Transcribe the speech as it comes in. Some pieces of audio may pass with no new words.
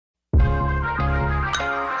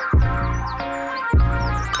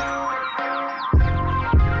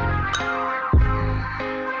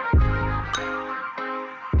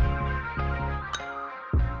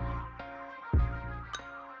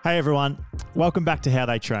Hey everyone, welcome back to How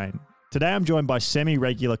They Train. Today I'm joined by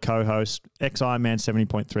semi-regular co-host, ex-Ironman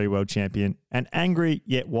 70.3 world champion, and angry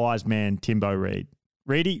yet wise man, Timbo Reed.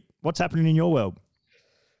 Reedy, what's happening in your world?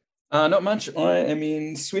 Not much. I am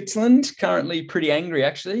in Switzerland, currently pretty angry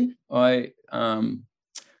actually. I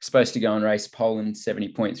supposed to go and race Poland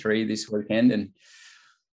 70.3 this weekend and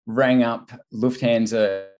rang up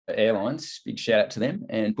Lufthansa Airlines, big shout out to them,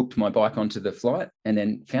 and booked my bike onto the flight, and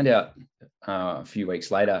then found out a few weeks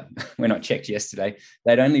later when I checked yesterday,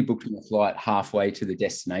 they'd only booked my flight halfway to the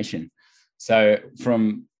destination. So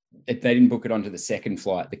they didn't book it onto the second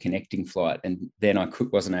flight, the connecting flight, and then I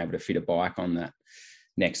wasn't able to fit a bike on that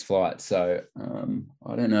next flight. So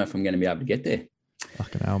I don't know if I'm going to be able to get there.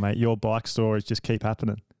 Fucking hell, mate. Your bike stories just keep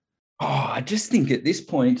happening. Oh, I just think at this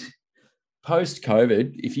point,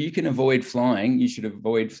 post-COVID, if you can avoid flying, you should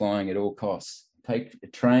avoid flying at all costs. Take a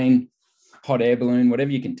train, hot air balloon, whatever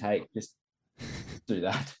you can take, just do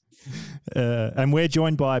that. And we're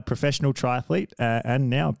joined by a professional triathlete and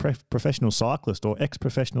now a professional cyclist, or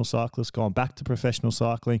ex-professional cyclist, gone back to professional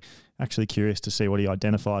cycling. Actually curious to see what he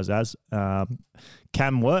identifies as.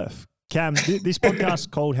 Cam Wurf. Cam, this podcast is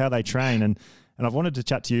called How They Train, and I've wanted to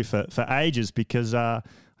chat to you for ages because I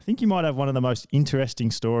think you might have one of the most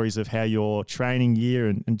interesting stories of how your training year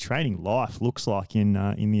and training life looks like in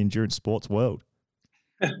the endurance sports world.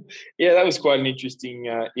 Yeah, that was quite an interesting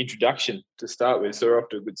introduction to start with. So we're off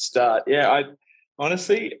to a good start. Yeah, I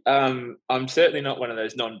honestly, I'm certainly not one of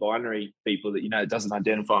those non-binary people that doesn't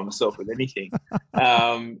identify myself with anything.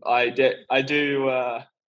 I do.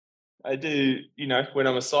 When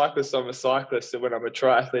I'm a cyclist, I'm a cyclist, and when I'm a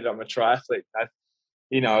triathlete, I'm a triathlete.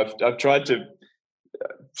 I've tried to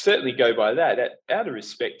certainly go by that. Out of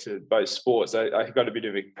respect to both sports, I got a bit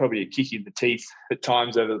of probably a kick in the teeth at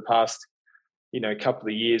times over the past couple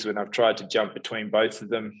of years when I've tried to jump between both of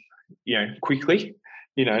them, quickly,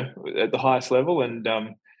 at the highest level, and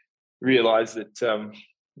realize that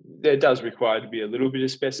there does require to be a little bit of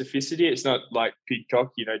specificity. It's not like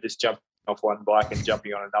Pidcock, just jumping off one bike and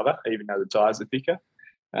jumping on another, even though the tires are thicker.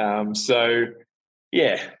 I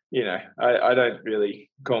don't really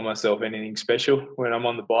call myself anything special. When I'm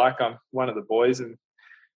on the bike, I'm one of the boys and,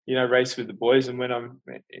 race with the boys. And when I'm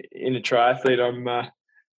in a triathlete,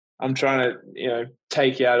 I'm trying to,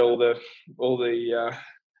 take out all the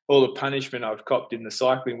punishment I've copped in the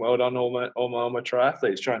cycling world on all my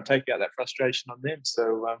triathletes, try and take out that frustration on them.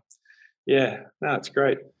 So, it's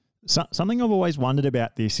great. Something I've always wondered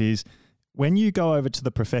about this is when you go over to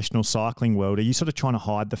the professional cycling world, are you sort of trying to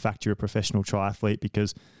hide the fact you're a professional triathlete?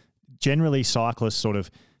 Because generally cyclists sort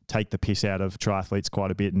of take the piss out of triathletes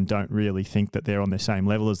quite a bit and don't really think that they're on the same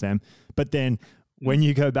level as them. But then when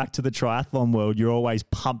you go back to the triathlon world, you're always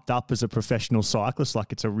pumped up as a professional cyclist,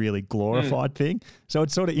 like it's a really glorified thing. So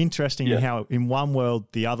it's sort of interesting how in one world,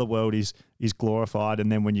 the other world is glorified. And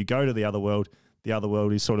then when you go to the other world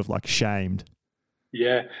is sort of like shamed.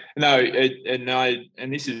 Yeah, no,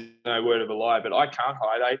 and this is no word of a lie, but I can't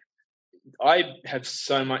hide. I have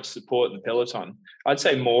so much support in the peloton. I'd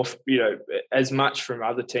say more, as much from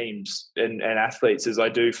other teams and athletes as I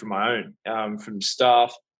do from my own, from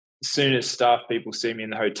staff. As soon as staff people see me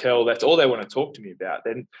in the hotel, that's all they want to talk to me about.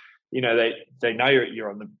 Then, they know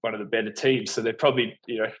you're on one of the better teams. So they're probably,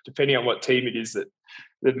 depending on what team it is, that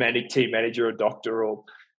the team manager or doctor or,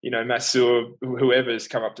 masseur, whoever's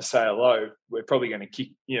come up to say hello, we're probably going to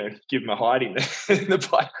give them a hiding in the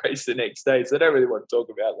bike race the next day. So I don't really want to talk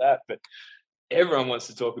about that. But everyone wants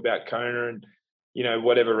to talk about Kona and,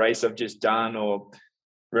 whatever race I've just done, or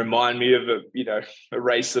remind me of a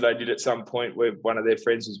race that I did at some point where one of their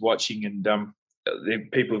friends was watching, and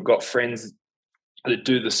people have got friends that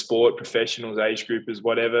do the sport, professionals, age groupers,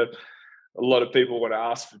 whatever. A lot of people want to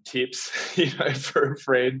ask for tips, for a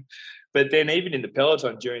friend. But then even in the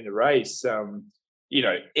peloton during the race,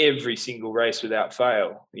 every single race without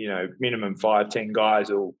fail, minimum 5-10 guys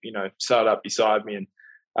will, start up beside me and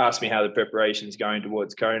ask me how the preparation is going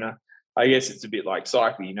towards Kona. I guess it's a bit like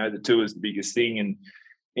cycling, the tour is the biggest thing. And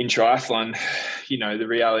in triathlon, the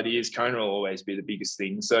reality is Kona will always be the biggest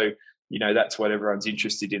thing. So, that's what everyone's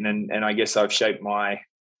interested in. And I guess I've shaped my,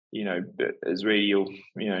 as you'll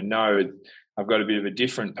know, I've got a bit of a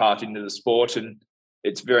different path into the sport, and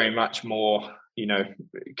it's very much more,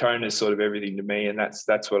 Kona's sort of everything to me. And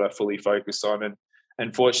that's what I fully focus on.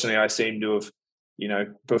 And fortunately I seem to have,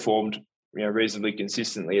 performed, reasonably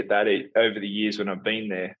consistently at that over the years when I've been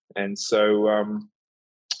there. And so,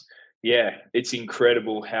 it's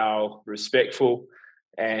incredible how respectful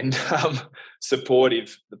and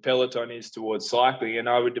supportive the peloton is towards cycling. And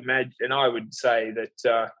I would say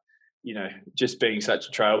that, just being such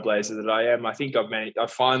a trailblazer that I am, I think I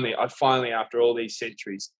finally, after all these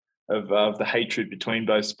centuries, of the hatred between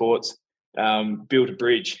both sports, build a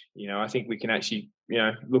bridge. I think we can actually,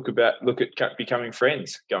 look at becoming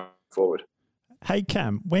friends going forward. Hey,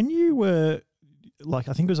 Cam, when you were I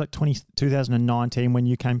think it was 2019 when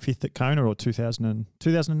you came fifth at Kona, or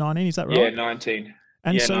 2019, is that right? Yeah, 19.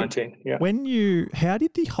 And yeah, so 19. Yeah. how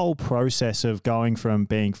did the whole process of going from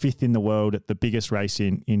being fifth in the world at the biggest race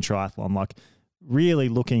in triathlon, really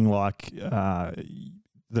looking like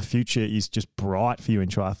the future is just bright for you in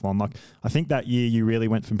triathlon? I think that year you really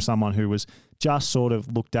went from someone who was just sort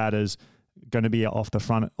of looked at as going to be off the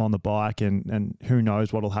front on the bike and who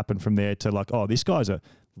knows what will happen from there, to oh, this guy's a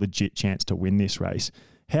legit chance to win this race.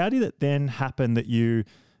 How did it then happen that you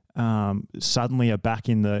suddenly are back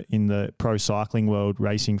in the pro cycling world,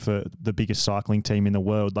 racing for the biggest cycling team in the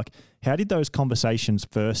world? How did those conversations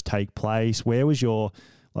first take place? Where was your,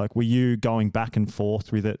 were you going back and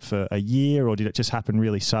forth with it for a year, or did it just happen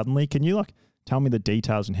really suddenly? Can you tell me the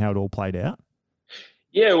details and how it all played out?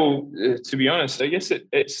 Yeah, well, to be honest, I guess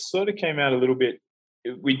it sort of came out a little bit.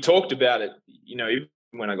 We talked about it, even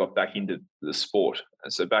when I got back into the sport.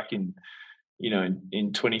 So back in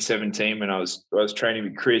 2017, when I was training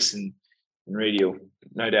with Chris, and Reedy will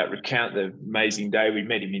no doubt recount the amazing day we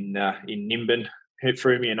met him in Nimbin.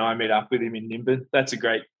 Froomey and I met up with him in Nimbin. That's a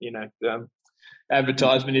great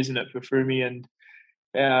advertisement, isn't it, for Froomey? And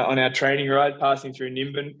on our training ride, passing through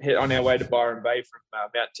Nimbin, on our way to Byron Bay from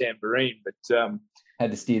Mount Tambourine, but had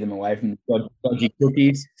to steer them away from the dodgy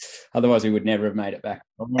cookies. Otherwise, we would never have made it back.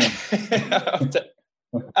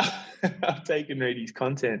 I've taken Reedy's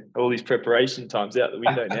content, all his preparation times out the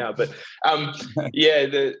window now. But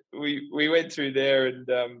we went through there and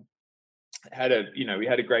we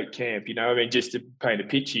had a great camp. Just to paint a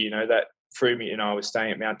picture, that Froomey and I was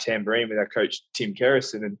staying at Mount Tambourine with our coach Tim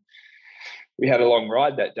Kerrison, and we had a long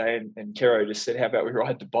ride that day, and Kero just said, how about we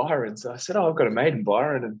ride to Byron? So I said, I've got a mate in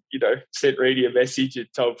Byron, and, sent Reedy a message and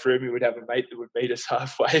told Froomey we'd have a mate that would meet us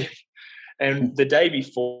halfway. And the day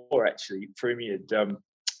before, actually, Froomey had,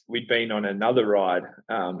 we'd been on another ride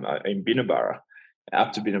in Binnaburra,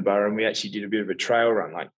 up to Binnaburra, and we actually did a bit of a trail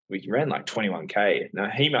run. We ran 21K. Now,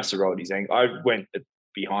 he must have rolled his ankle. I went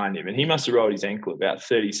behind him, and he must have rolled his ankle about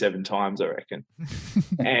 37 times, I reckon.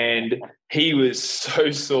 And he was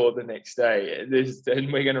so sore the next day.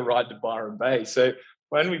 And we're going to ride to Byron Bay. So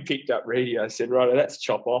when we picked up Reedy, I said, right, let's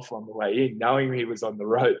chop off on the way in, knowing he was on the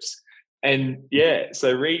ropes. And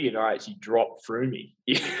so Reedy and I actually dropped Froomey,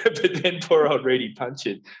 but then poor old Reedy punched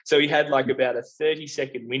it. So he had about a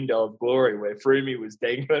 30-second window of glory where Froomey was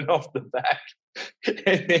dangling off the back,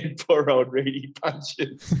 and then poor old Reedy punched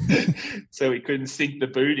it. So he couldn't sink the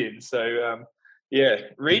boot in. So,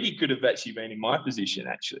 Reedy could have actually been in my position,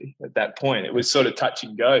 actually, at that point. It was sort of touch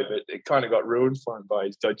and go, but it kind of got ruined for him by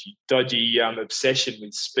his dodgy obsession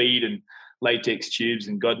with speed and latex tubes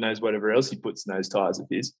and God knows whatever else he puts in those tyres of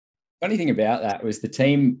his. Funny thing about that was the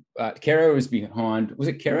team, Kero was behind. Was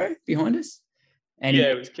it Kero behind us? And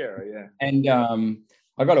it was Kero, yeah. And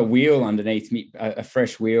I got a wheel underneath me, a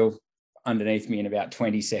fresh wheel underneath me in about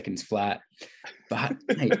 20 seconds flat. But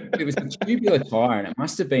it was a tubular tyre, and it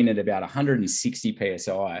must have been at about 160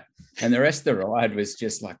 PSI. And the rest of the ride was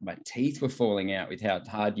just my teeth were falling out with how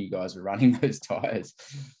hard you guys were running those tyres.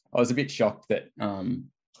 I was a bit shocked that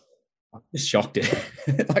I just shocked it.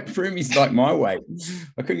 Froomey's my weight.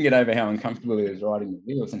 I couldn't get over how uncomfortable he was riding the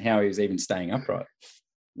wheels and how he was even staying upright.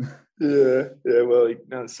 Yeah. Well,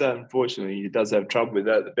 unfortunately, he does have trouble with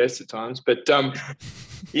that at the best of times. But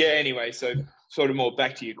anyway, so sort of more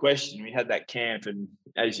back to your question, we had that camp, and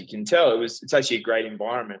as you can tell, it's actually a great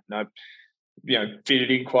environment. And I,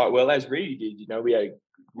 fitted in quite well, as Reedy did.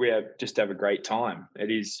 We just have a great time.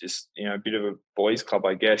 It is just a bit of a boys' club,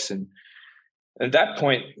 I guess, and at that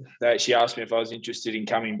point, they actually asked me if I was interested in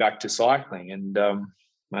coming back to cycling. And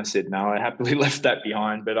I said, no, I happily left that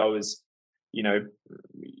behind. But I was,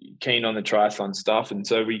 keen on the triathlon stuff. And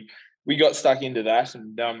so we got stuck into that.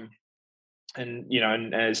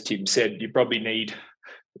 And as Tim said, you probably need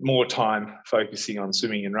more time focusing on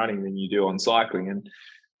swimming and running than you do on cycling. And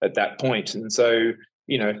at that point. And so,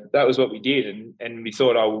 that was what we did. And we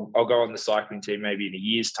thought, I'll go on the cycling team maybe in a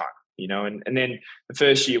year's time. And then the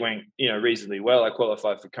first year went, reasonably well. I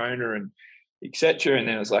qualified for Kona and etc. And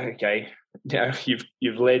then it was like, okay, now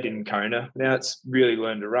you've led in Kona. Now it's really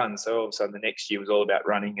learned to run. So all of a sudden the next year was all about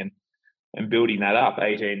running and building that up,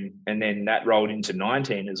 18, and then that rolled into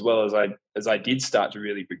 19 as well as I did start to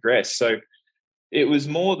really progress. So it was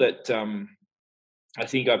more that I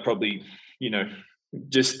think I probably,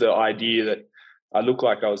 just the idea that I looked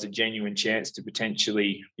like I was a genuine chance to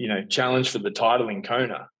potentially, challenge for the title in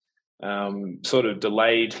Kona. Sort of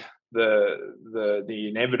delayed the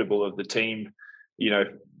inevitable of the team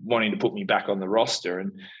wanting to put me back on the roster.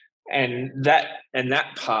 And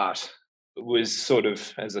that part was sort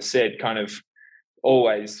of, as I said, kind of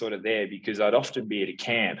always sort of there, because I'd often be at a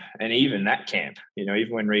camp, and even that camp,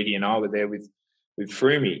 even when Reedy and I were there with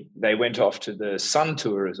Frumi, they went off to the Sun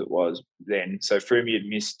Tour, as it was then. So Frumi had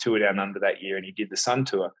missed Tour Down Under that year, and he did the Sun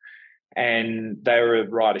Tour, and they were a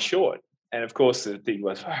rider short. And of course, the thing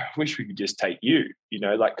was, I wish we could just take you,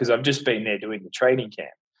 because I've just been there doing the training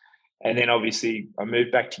camp. And then obviously I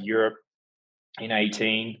moved back to Europe in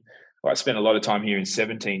 18. I spent a lot of time here in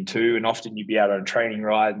 17 too, and often you'd be out on a training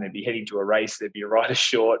ride and they'd be heading to a race, there'd be a rider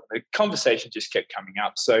short. The conversation just kept coming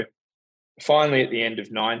up. So finally, at the end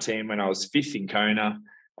of 19, when I was 5th in Kona,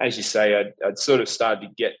 as you say, I'd sort of started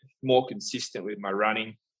to get more consistent with my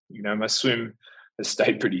running. My swim has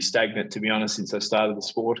stayed pretty stagnant, to be honest, since I started the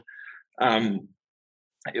sport.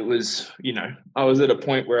 It was, I was at a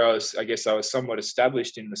point where I was somewhat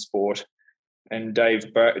established in the sport. And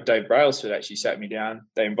Dave Brailsford actually sat me down.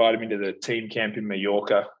 They invited me to the team camp in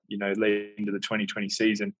Mallorca, leading into the 2020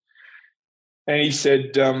 season. And he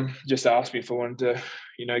said, just asked me if I wanted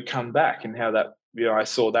to, come back, and how that, I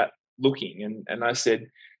saw that looking. And I said,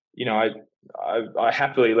 I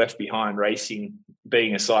happily left behind racing,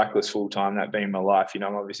 being a cyclist full time, that being my life.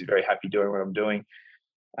 I'm obviously very happy doing what I'm doing.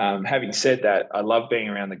 Having said that, I love being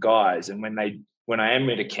around the guys. And when I am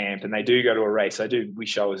at a camp and they do go to a race, I do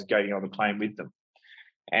wish I was going on the plane with them.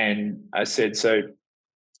 And I said, so,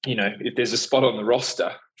 if there's a spot on the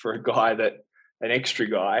roster for a guy an extra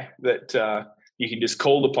guy that you can just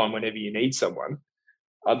call upon whenever you need someone,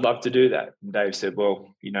 I'd love to do that. And Dave said,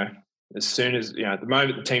 well, as soon as, at the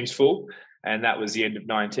moment the team's full, and that was the end of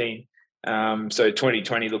 19. So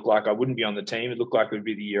 2020 looked like I wouldn't be on the team. It looked like it would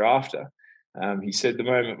be the year after. He said, the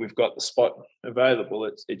moment we've got the spot available,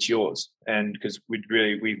 it's yours. And because we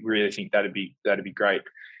really think that'd be great.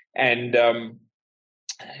 And,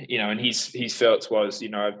 and his felt was,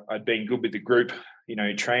 I'd been good with the group,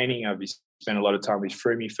 training. I've spent a lot of time with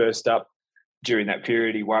Frumi first up. During that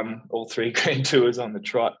period, he won all 3 Grand Tours on the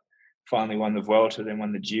trot, finally won the Vuelta, then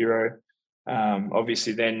won the Giro.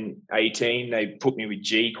 Obviously then 18, they put me with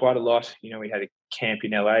G quite a lot. We had a camp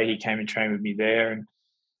in LA. He came and trained with me there, and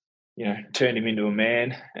turned him into a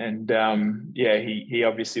man. And he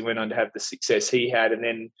obviously went on to have the success he had. And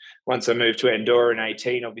then once I moved to Andorra in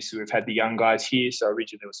 18, obviously we've had the young guys here. So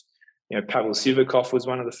originally it was, Pavel Sivakov was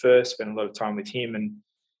one of the first, spent a lot of time with him.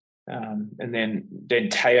 And then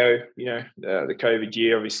Teo, the COVID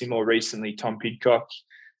year, obviously more recently, Tom Pidcock,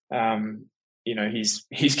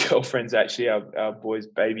 his girlfriend's actually our boy's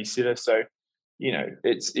babysitter. So,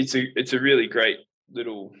 it's a really great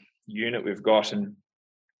little unit we've got.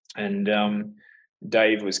 And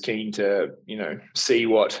Dave was keen to, see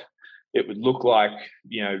what it would look like,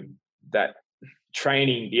 that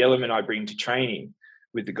training, the element I bring to training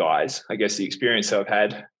with the guys. I guess the experience I've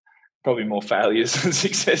had, probably more failures than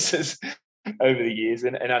successes over the years,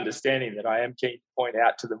 and understanding that I am keen to point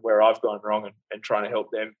out to them where I've gone wrong, and trying to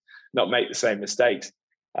help them not make the same mistakes,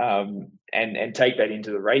 and take that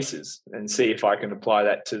into the races and see if I can apply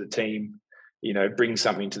that to the team, bring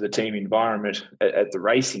something to the team environment at the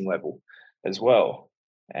racing level as well.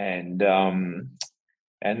 And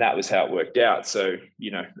that was how it worked out. So,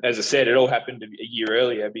 as I said, it all happened a year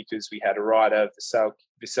earlier because we had a rider, Visal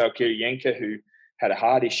Kiriyenka, who had a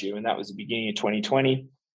heart issue, and that was the beginning of 2020.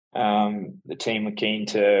 The team were keen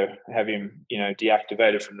to have him,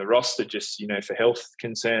 deactivated from the roster, just, for health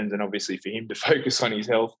concerns, and obviously for him to focus on his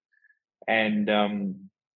health. And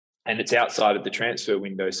it's outside of the transfer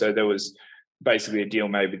window. So there was basically a deal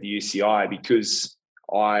made with the UCI, because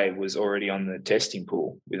I was already on the testing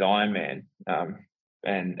pool with Ironman,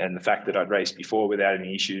 and the fact that I'd raced before without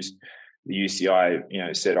any issues, the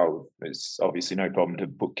UCI, said, there's obviously no problem to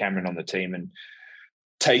put Cameron on the team and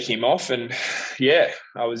take him off. And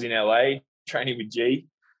I was in LA training with G,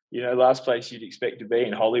 last place you'd expect to be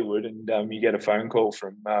in Hollywood. And you get a phone call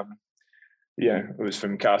from, it was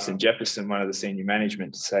from Carson Jefferson, one of the senior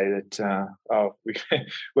management, to say that,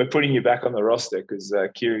 we're putting you back on the roster because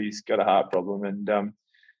Kiri's got a heart problem. And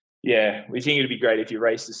we think it'd be great if you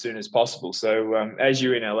raced as soon as possible. So as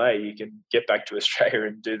you're in LA, you can get back to Australia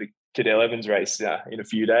and do the Cadel Evans race in a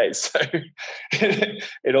few days. So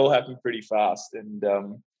it all happened pretty fast. And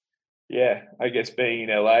I guess being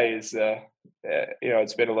in LA is, I'd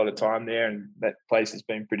spent a lot of time there, and that place has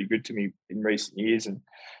been pretty good to me in recent years. And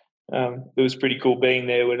it was pretty cool being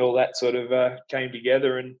there when all that sort of came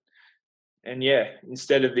together. And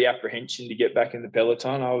instead of the apprehension to get back in the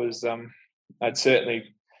peloton, I was,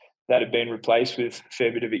 that had been replaced with a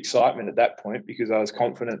fair bit of excitement at that point, because I was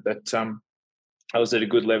confident that I was at a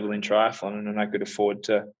good level in triathlon, and I could afford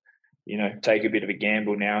to, take a bit of a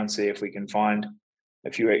gamble now and see if we can find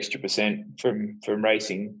a few extra percent from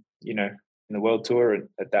racing, in the World Tour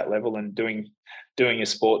at that level, and doing a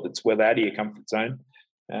sport that's well out of your comfort zone,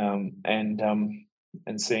 and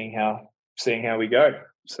seeing how we go.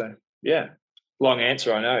 So yeah, long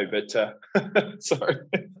answer, I know, but sorry.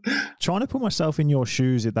 Trying to put myself in your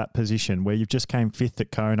shoes at that position where you've just came fifth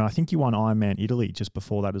at Kona. I think you won Ironman Italy just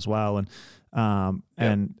before that as well, and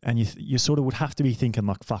you sort of would have to be thinking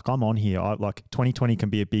like, fuck, I'm on here. Like 2020 can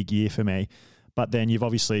be a big year for me. But then you've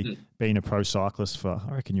obviously been a pro cyclist for,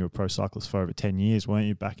 I reckon you were a pro cyclist for over 10 years, weren't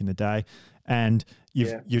you, back in the day? And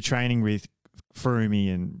you're training with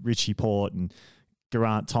Froome and Richie Port and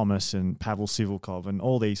Geraint Thomas and Pavel Sivakov and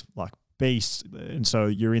all these like beasts. And so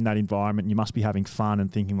you're in that environment and you must be having fun and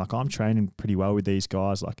thinking like, I'm training pretty well with these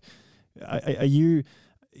guys. Like,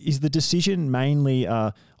 is the decision mainly,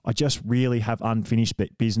 I just really have unfinished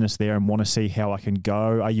business there and want to see how I can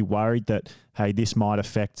go? Are you worried that, hey, this might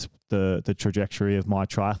affect the trajectory of my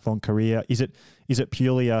triathlon career? Is it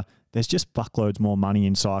purely there's just fuckloads more money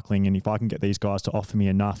in cycling, and if I can get these guys to offer me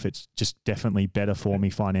enough, it's just definitely better for me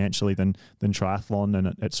financially than triathlon,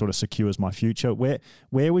 and it sort of secures my future?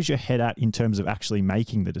 Where was your head at in terms of actually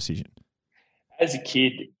making the decision? As a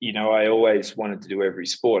kid, I always wanted to do every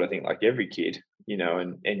sport. I think like every kid,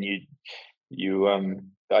 and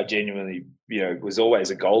I genuinely, was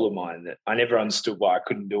always a goal of mine that I never understood why I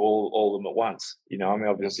couldn't do all of them at once.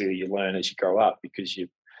 Obviously you learn as you grow up because you're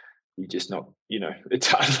just not, it's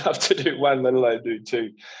hard enough to do one, let alone do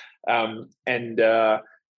two.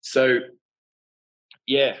 So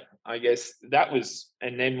yeah, I guess that was,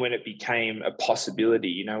 and then when it became a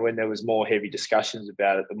possibility, when there was more heavy discussions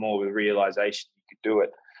about it, the more the realization you could do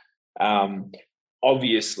it.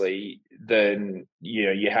 Obviously, then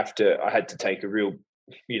I had to take a real,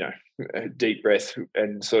 a deep breath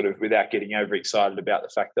and sort of, without getting overexcited about the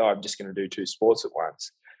fact that I'm just going to do two sports at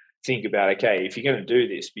once, think about, okay, if you're going to do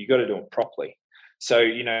this, but you've got to do it properly. So,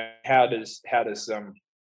 how is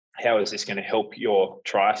this going to help your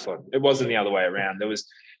triathlon? It wasn't the other way around. There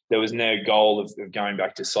was no goal of going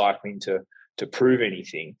back to cycling to prove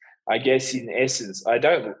anything. I guess in essence,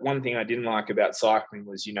 one thing I didn't like about cycling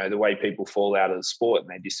was, the way people fall out of the sport and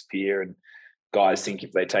they disappear, and guys think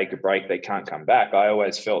if they take a break, they can't come back. I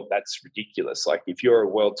always felt that's ridiculous. Like, if you're a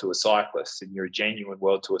World Tour cyclist and you're a genuine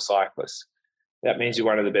World Tour cyclist, that means you're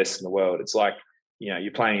one of the best in the world. It's like,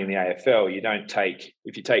 you're playing in the AFL.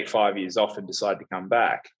 If you take 5 years off and decide to come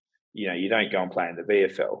back, you don't go and play in the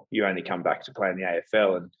VFL. You only come back to play in the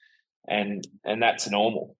AFL, and that's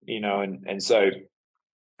normal, and so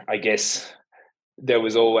I guess there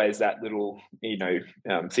was always that little,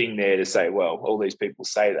 thing there to say, well, all these people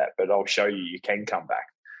say that, but I'll show you can come back.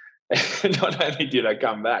 Not only did I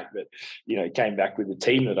come back, but, came back with the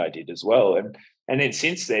team that I did as well. And then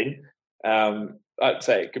since then, I'd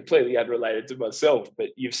say completely unrelated to myself, but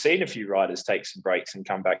you've seen a few riders take some breaks and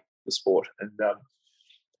come back to the sport, and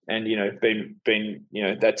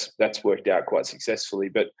that's worked out quite successfully.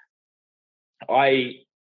 But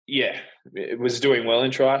it was doing well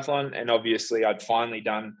in triathlon, and obviously I'd finally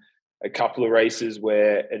done a couple of races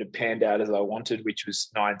where it had panned out as I wanted, which was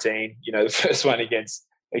 19, the first one against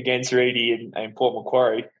Reedy and Port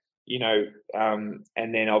Macquarie, and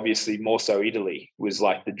then obviously more so Italy was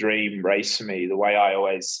like the dream race for me, the way I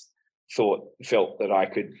always felt that I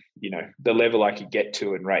could, the level I could get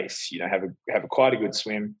to and race, have quite a good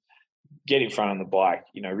swim, get in front on the bike,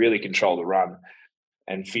 really control the run,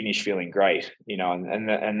 and finish feeling great,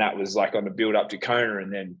 and that was like on the build up to Kona,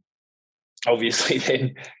 and then obviously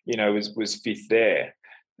then, was fifth there.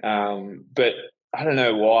 But I don't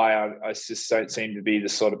know why I just don't seem to be the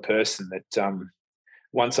sort of person that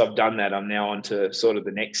once I've done that, I'm now on to sort of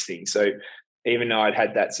the next thing. So even though I'd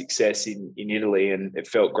had that success in Italy and it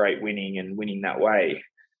felt great winning that way,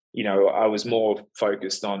 I was more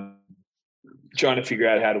focused on trying to figure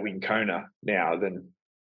out how to win Kona now than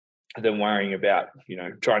worrying about,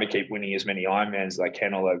 trying to keep winning as many Ironmans as I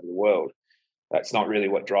can all over the world. That's not really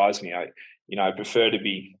what drives me. I prefer to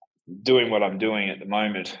be doing what I'm doing at the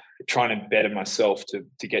moment, trying to better myself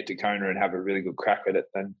to get to Kona and have a really good crack at it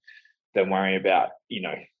than worrying about,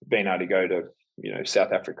 being able to go to,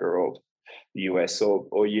 South Africa or the US or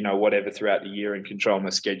whatever throughout the year and control my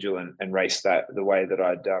schedule and race that the way that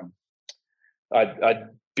I'd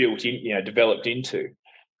built in, developed into.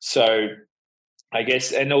 So I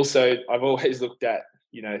guess, and also I've always looked at,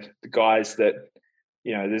 the guys that,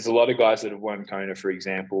 there's a lot of guys that have won Kona, for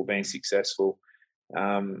example, been successful,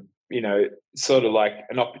 sort of like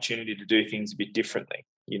an opportunity to do things a bit differently.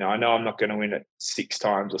 I know I'm not going to win it 6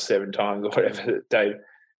 times or 7 times or whatever that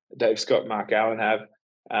Dave Scott, Mark Allen have,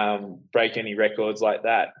 break any records like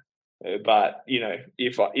that. But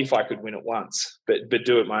if I could win it once, but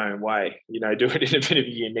do it my own way, do it in a bit of a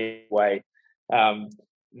unique way,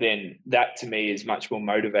 then that to me is much more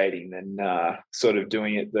motivating than sort of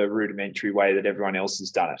doing it the rudimentary way that everyone else has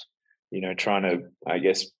done it. Trying to, I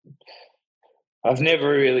guess, I've never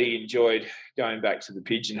really enjoyed going back to the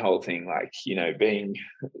pigeonhole thing, like, being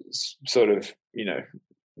sort of,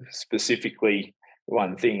 specifically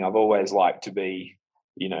one thing. I've always liked to be,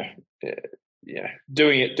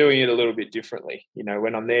 doing it a little bit differently.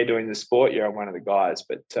 When I'm there doing the sport, I'm one of the guys,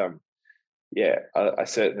 but I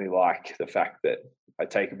certainly like the fact that I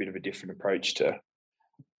take a bit of a different approach to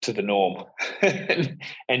the norm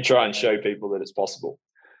and try and show people that it's possible,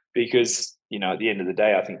 because at the end of the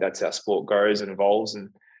day, I think that's how sport grows and evolves, and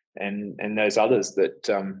those others that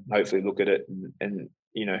hopefully look at it and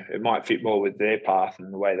it might fit more with their path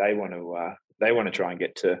and the way they want to try and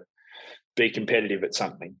get to be competitive at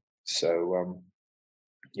something. So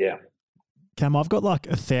Cam, I've got like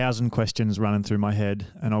 1,000 questions running through my head,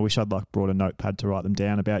 and I wish I'd like brought a notepad to write them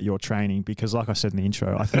down about your training, because like I said in the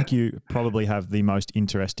intro, I think you probably have the most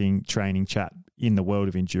interesting training chat in the world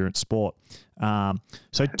of endurance sport.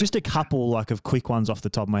 So just a couple of quick ones off the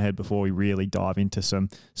top of my head before we really dive into some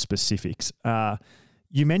specifics.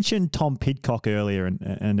 You mentioned Tom Pidcock earlier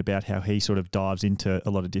and about how he sort of dives into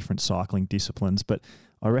a lot of different cycling disciplines, but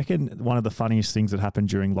I reckon one of the funniest things that happened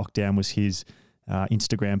during lockdown was his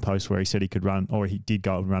Instagram post where he said he could run, or he did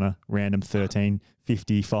go and run a random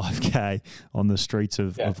 13:55K on the streets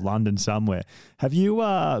of London somewhere. Have you,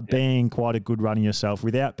 being quite a good runner yourself,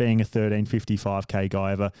 without being a 13:55K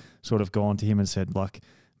guy, ever sort of gone to him and said, like,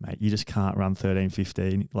 mate, you just can't run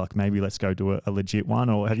 13:15, like maybe let's go do a legit one?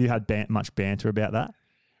 Or have you had much banter about that?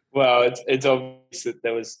 Well, it's obvious that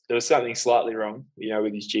there was something slightly wrong,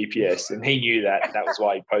 with his GPS, and he knew that. That was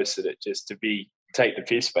why he posted it, just to take the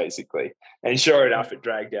piss, basically. And sure enough, it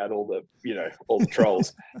dragged out all the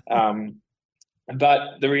trolls.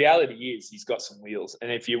 But the reality is, he's got some wheels.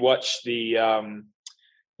 And if you watch the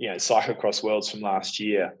cyclocross worlds from this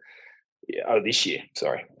year,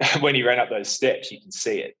 when he ran up those steps, you can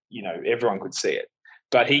see it. Everyone could see it.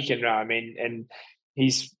 But he can run. And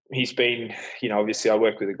he's been, obviously I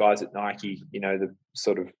work with the guys at Nike, the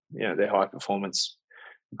sort of, their high performance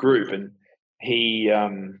group, and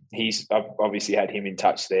he's obviously had him in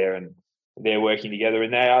touch there, and they're working together,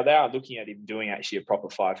 and they are looking at him doing actually a proper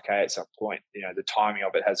 5K at some point. The timing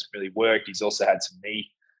of it hasn't really worked. He's also had some knee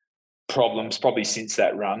problems probably since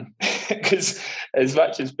that run, because as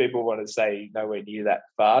much as people want to say nowhere near that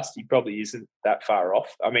fast, he probably isn't that far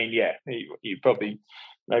off. I mean, he probably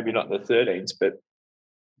maybe not the 13s, but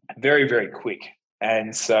very, very quick.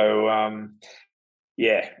 And so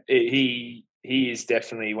he is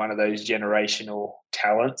definitely one of those generational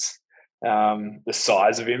talents. The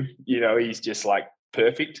size of him, he's just like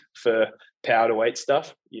perfect for power to weight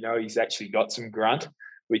stuff. He's actually got some grunt,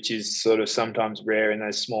 which is sort of sometimes rare in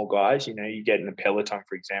those small guys. You get in the peloton,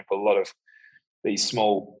 for example, a lot of these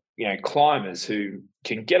small, climbers who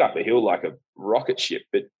can get up a hill like a rocket ship,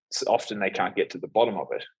 but often they can't get to the bottom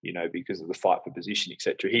of it, because of the fight for position,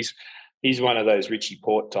 etc. He's one of those Richie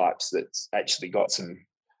Port types that's actually got some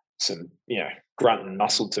grunt and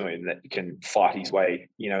muscle to him that can fight his way,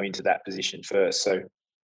 into that position first. So,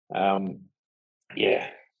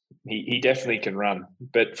 he definitely can run,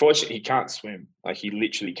 but fortunately he can't swim. Like, he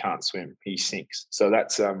literally can't swim. He sinks. So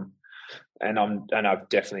that's and I've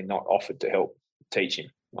definitely not offered to help teach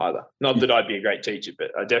him either. Not that I'd be a great teacher,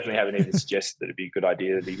 but I definitely haven't even suggested that it'd be a good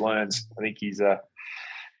idea that he learns. I think he's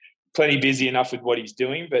plenty busy enough with what he's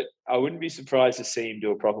doing, but I wouldn't be surprised to see him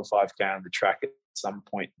do a proper 5K on the track at some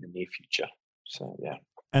point in the near future. So, yeah.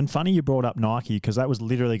 And funny you brought up Nike, because that was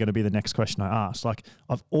literally going to be the next question I asked. Like,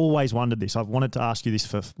 I've always wondered this. I've wanted to ask you this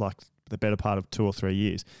for like the better part of 2 or 3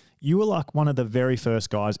 years. You were like one of the very first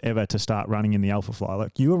guys ever to start running in the Alpha Fly.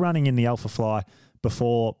 Like, you were running in the Alpha Fly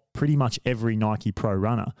before pretty much every Nike Pro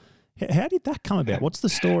runner. How did that come about? What's the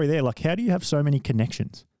story there? Like, how do you have so many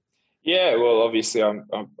connections? Yeah, well, obviously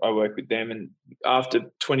I work with them, and after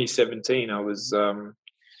 2017, I was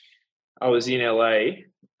in LA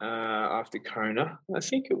after Kona. I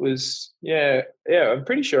think it was I'm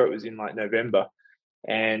pretty sure it was in like November,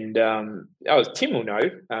 and Tim will know,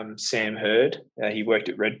 Sam Hurd. He worked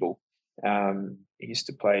at Red Bull. He used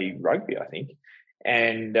to play rugby, I think,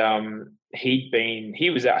 and he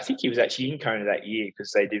was actually in Kona that year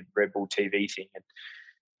because they did Red Bull TV thing, and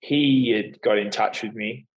he had got in touch with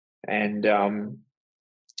me and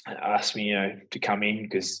asked me, to come in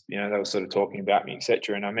because, they were sort of talking about me,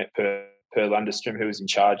 etc. And I met Per Lundestrom, who was in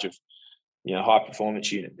charge of, high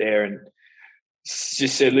performance unit there, and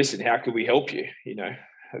just said, listen, how could we help you,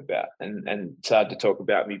 about, and started to talk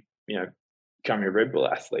about me, becoming a Red Bull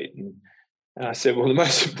athlete? And I said, well, the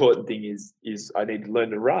most important thing is I need to learn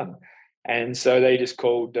to run. And so they just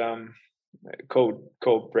called Brett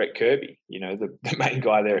Kirby, the main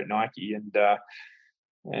guy there at Nike,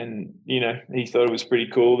 and he thought it was pretty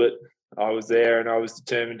cool that I was there and I was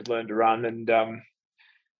determined to learn to run. And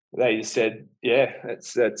they just said, yeah,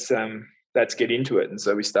 let's get into it. And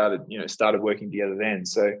so we started working together then.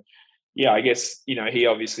 So yeah, I guess he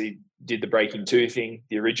obviously did the Breaking 2 thing,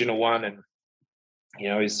 the original one, and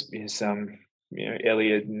is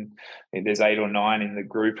Elliot, and I think there's 8 or 9 in the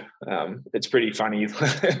group. It's pretty funny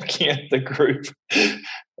looking at the group.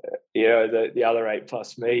 The other 8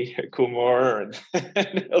 plus me, Kumora,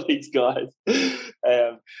 and all these guys.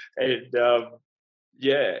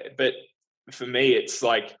 But for me, it's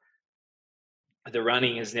like the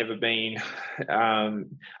running has never been. I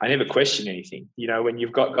never question anything. When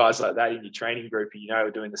you've got guys like that in your training group,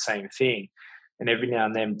 and doing the same thing, and every now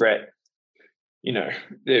and then, Brett,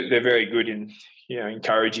 they're very good in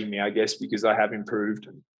encouraging me, I guess, because I have improved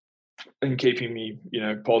and keeping me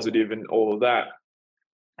positive and all of that.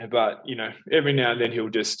 But every now and then he'll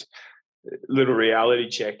just little reality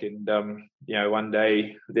check, and one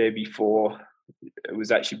day there before, it was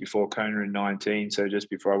actually before Kona in 19, so just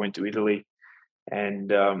before I went to Italy,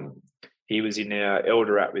 and he was in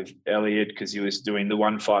Eldoret with Elliot because he was doing the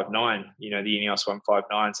 159, the Ineos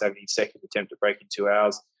 159, so having his second attempt to break in 2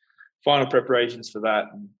 hours. Final preparations for that,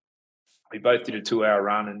 and we both did a 2-hour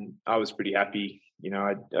run, and I was pretty happy.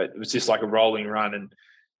 It was just like a rolling run, and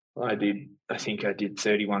I think I did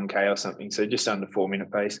 31k or something, so just under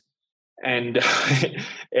 4-minute pace. And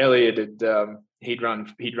Elliot he'd run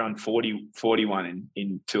 41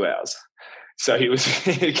 in 2 hours, so he was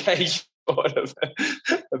a case short of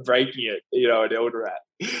breaking it, at Eldoret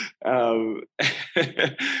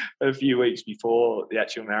a few weeks before the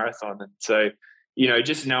actual marathon. And so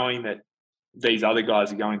just knowing that these other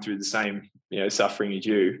guys are going through the same, suffering as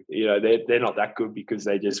you, they're not that good because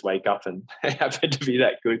they just wake up and happen to be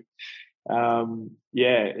that good.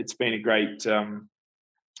 It's been a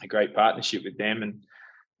great partnership with them, and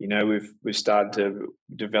we've started to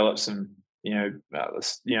develop some,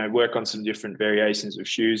 work on some different variations of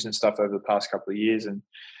shoes and stuff over the past couple of years, and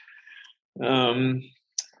and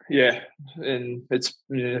it's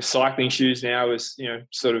cycling shoes now is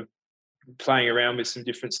sort of playing around with some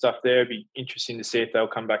different stuff there. It'd be interesting to see if they'll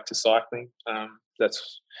come back to cycling.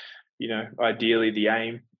 That's ideally the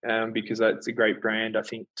aim, because that's a great brand, I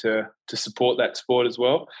think, to support that sport as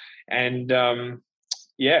well. And I've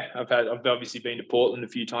obviously been to Portland a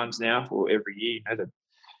few times now, or every year.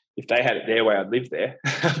 If they had it their way, I'd live there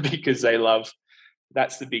because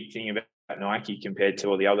that's the big thing about Nike compared to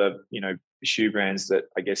all the other shoe brands that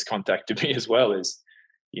I guess contacted me as well, is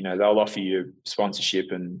they'll offer you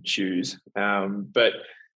sponsorship and shoes, but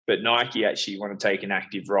Nike actually want to take an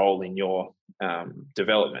active role in your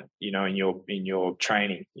development, in your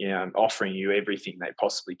training, offering you everything they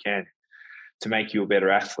possibly can to make you a better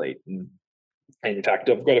athlete. And in fact,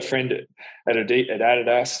 I've got a friend at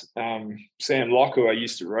Adidas, Sam Locke, who I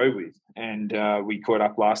used to row with, and we caught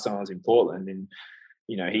up last time I was in Portland, and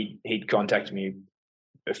he'd contacted me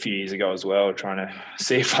a few years ago as well, trying to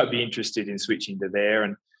see if I'd be interested in switching to there.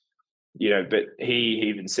 And but he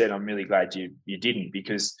even said, I'm really glad you didn't,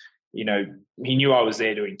 because he knew I was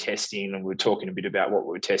there doing testing, and we were talking a bit about what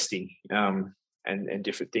we were testing, and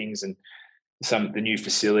different things, and the new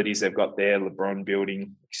facilities they've got there, LeBron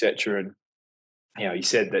building, etc. And he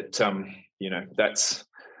said that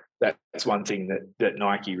that's one thing that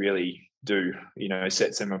Nike really do,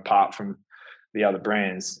 sets them apart from the other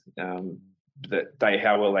brands, how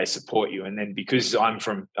well they support you. And then because I'm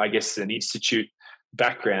from, I guess, an institute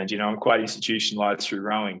background, I'm quite institutionalized through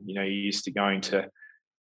rowing. You're used to going to,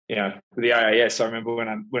 the AIS. I remember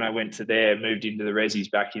when I went to there, moved into the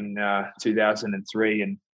Resis back in 2003,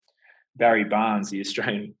 and Barry Barnes, the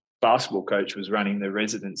Australian basketball coach, was running the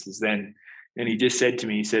residences then. And he just said to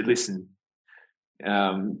me, he said, listen,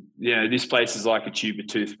 this place is like a tube of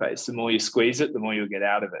toothpaste. The more you squeeze it, the more you'll get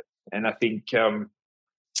out of it. And I think,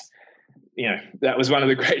 that was one of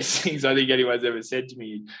the greatest things I think anyone's ever said to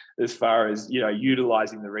me, as far as,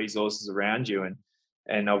 utilizing the resources around you.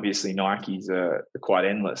 And obviously Nikes are quite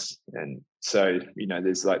endless. And so,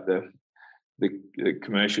 there's like the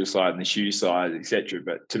commercial side and the shoe side, etc.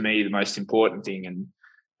 But to me, the most important thing,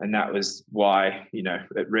 and that was why,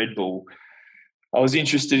 at Red Bull, I was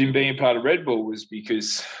interested in being part of Red Bull, was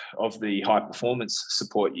because of the high performance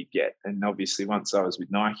support you get. And obviously once I was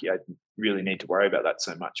with Nike, I didn't really need to worry about that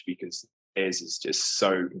so much, because theirs is just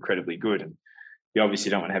so incredibly good. And you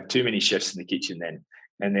obviously don't want to have too many chefs in the kitchen then.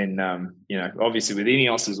 And then, obviously with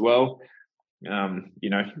Ineos as well,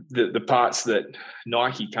 the parts that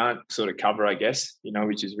Nike can't sort of cover, I guess,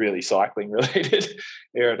 which is really cycling related,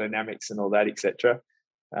 aerodynamics and all that, etc.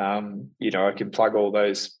 I can plug all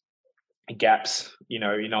those gaps, in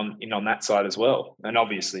on that side as well. And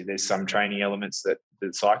obviously there's some training elements that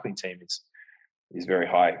the cycling team is very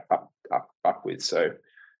high up with. So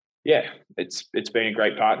yeah, it's been a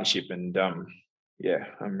great partnership, and I'm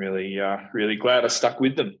really glad I stuck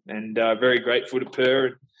with them, and very grateful to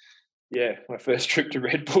Per. Yeah, my first trip to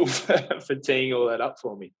Red Bull for teeing all that up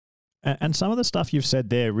for me. And some of the stuff you've said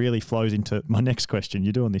there really flows into my next question.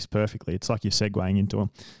 You're doing this perfectly. It's like you're segueing into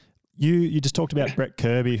them. You just talked about Brett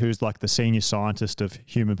Kirby, who's like the senior scientist of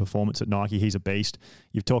human performance at Nike. He's a beast.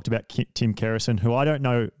 You've talked about Tim Kerrison, who I don't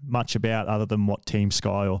know much about other than what Team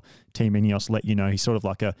Sky or Team Ineos let you know. He's sort of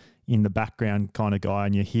like a in the background kind of guy,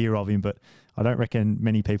 and you hear of him, but I don't reckon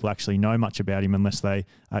many people actually know much about him unless they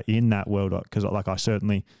are in that world. Because like I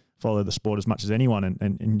certainly follow the sport as much as anyone,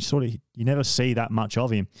 and sort of you never see that much of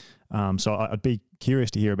him. So I'd be curious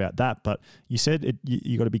to hear about that. But you said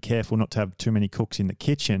you got to be careful not to have too many cooks in the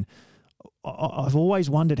kitchen. I've always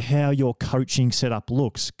wondered how your coaching setup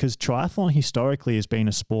looks, because triathlon historically has been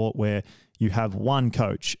a sport where you have one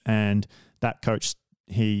coach, and that coach,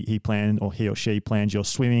 he or she plans your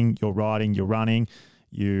swimming, your riding, your running.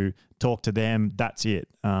 You talk to them, that's it.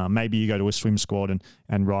 Maybe you go to a swim squad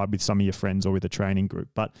and ride with some of your friends or with a training group.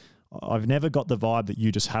 But I've never got the vibe that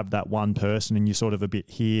you just have that one person and you're sort of a bit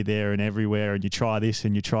here, there and everywhere, and you try this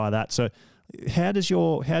and you try that. So how does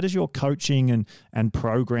your coaching and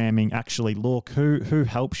programming actually look? Who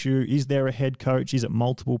helps you? Is there a head coach? Is it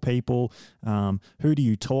multiple people? Who do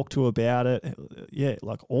you talk to about it? Yeah,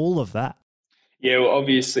 like all of that. Yeah, well,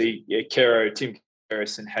 obviously, Tim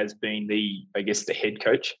Kerrison has been the head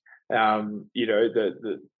coach.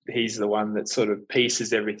 He's the one that sort of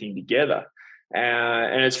pieces everything together.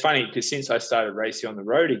 And it's funny because since I started racing on the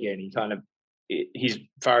road again, as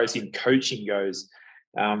far as in coaching goes,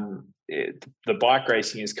 the bike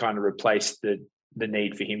racing has kind of replaced the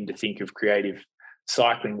need for him to think of creative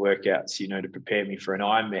cycling workouts, to prepare me for an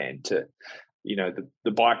Ironman.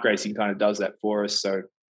 The bike racing kind of does that for us. So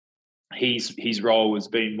his role has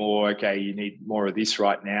been more, okay, you need more of this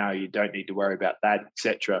right now, you don't need to worry about that,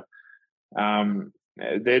 etc.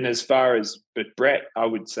 Then as far as Brett, I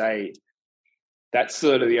would say that's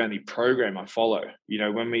sort of the only program I follow.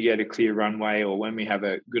 When we get a clear runway or when we have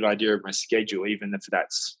a good idea of my schedule, even if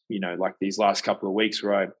that's, like these last couple of weeks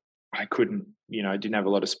where I couldn't, I didn't have a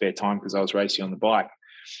lot of spare time because I was racing on the bike.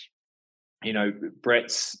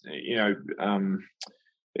 Brett's,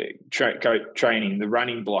 training, the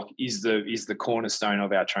running block is the cornerstone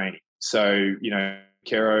of our training. So,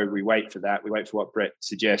 Kero, we wait for that. We wait for what Brett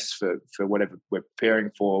suggests for whatever we're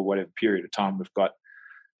preparing for, whatever period of time we've got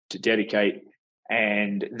to dedicate,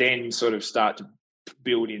 and then sort of start to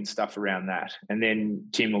build in stuff around that. And then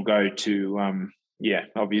Tim will go to,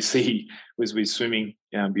 obviously he was with swimming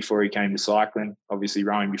before he came to cycling, obviously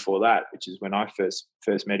rowing before that, which is when I first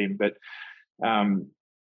met him. But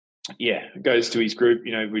it goes to his group,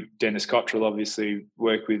 with Dennis Cottrell, obviously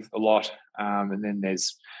work with a lot. And then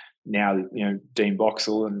there's now, Dean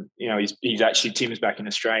Boxall, and, he's actually, Tim's back in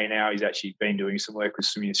Australia now. He's actually been doing some work with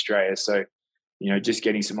Swimming Australia. So, just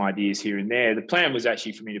getting some ideas here and there. The plan was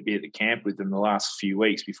actually for me to be at the camp with them the last few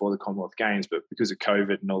weeks before the Commonwealth Games, but because of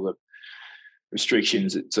COVID and all the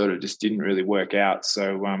restrictions, it sort of just didn't really work out.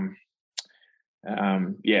 So,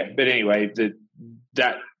 but anyway,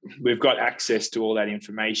 that we've got access to all that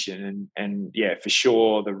information, and for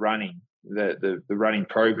sure the running, the running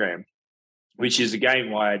program, which is again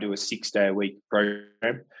why I do a 6-day-a-week program,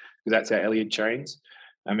 because that's how Elliot trains.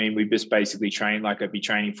 I mean, we just basically train like I'd be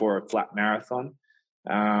training for a flat marathon,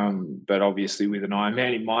 but obviously with an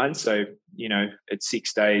Ironman in mind. So, it's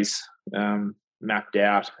 6 days mapped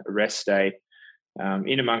out, a rest day.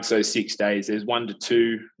 In amongst those 6 days, there's 1 to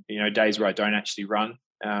 2, days where I don't actually run,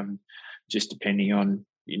 just depending on,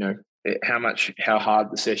 how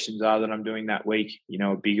hard the sessions are that I'm doing that week.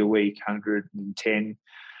 A bigger week, 110,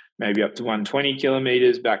 maybe up to 120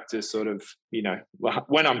 kilometers, back to sort of,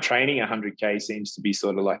 when I'm training, 100K seems to be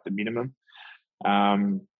sort of like the minimum.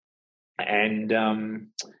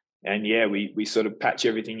 We sort of patch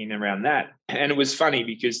everything in around that. And it was funny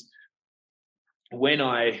because when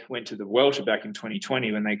I went to the Welter back in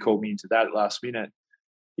 2020, when they called me into that last minute,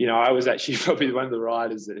 I was actually probably one of the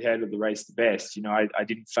riders that handled the race the best. I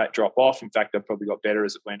didn't drop off. In fact, I probably got better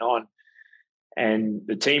as it went on. And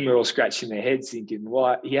the team were all scratching their heads thinking,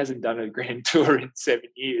 what? He hasn't done a Grand Tour in 7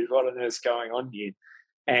 years. What on earth's going on here?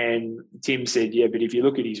 And Tim said, yeah, but if you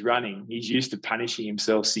look at his running, he's used to punishing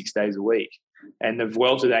himself 6 days a week. And the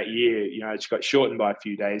Vuelta that year, it got shortened by a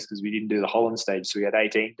few days because we didn't do the Holland stage. So we had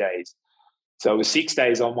 18 days. So it was 6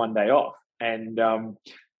 days on, 1 day off. And,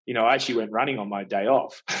 I actually went running on my day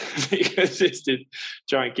off because just to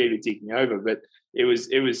try and keep it ticking over. But it was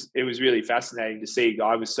really fascinating to see.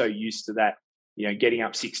 I was so used to that, getting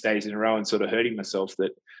up 6 days in a row and sort of hurting myself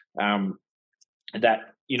that,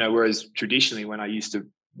 whereas traditionally when I used to,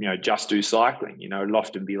 just do cycling, it'd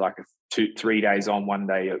often be like 3 days on, 1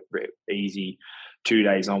 day easy, 2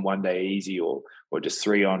 days on, 1 day easy, or just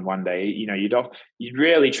 3 on, 1 day. You'd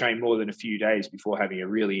rarely train more than a few days before having a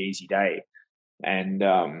really easy day. And,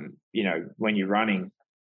 when you're running,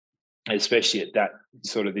 especially at that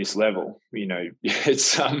sort of this level,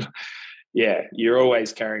 it's, you're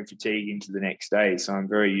always carrying fatigue into the next day. So I'm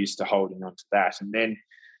very used to holding on to that. And then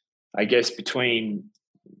I guess between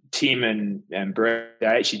Tim and Brett,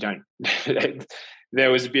 I actually don't,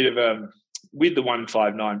 there was a bit of with the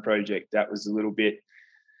 159 project, that was a little bit,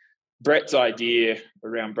 Brett's idea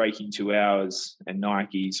around breaking 2 hours and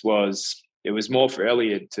Nike's it was more for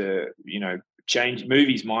Elliot to, move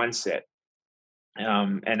his mindset.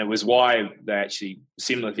 And it was why they actually,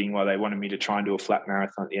 similar thing, why they wanted me to try and do a flat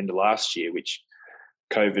marathon at the end of last year, which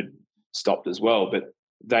COVID stopped as well. But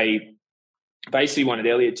they basically wanted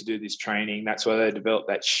Elliot to do this training. That's why they developed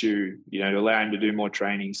that shoe, to allow him to do more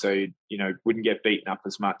training so, wouldn't get beaten up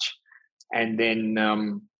as much. And then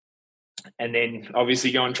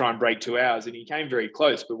obviously go and try and break 2 hours. And he came very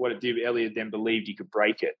close. But what it did, Elliot then believed he could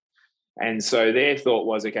break it. And so their thought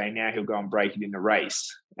was, okay, now he'll go and break it in the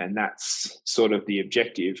race. And that's sort of the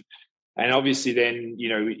objective. And obviously then,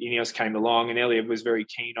 Ineos came along and Elliot was very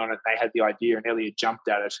keen on it. They had the idea and Elliot jumped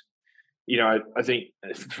at it. I think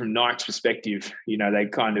from Nike's perspective, they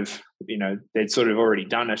kind of, they'd sort of already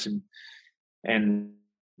done it. And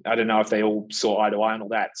I don't know if they all saw eye to eye and all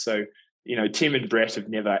that. So, Tim and Brett have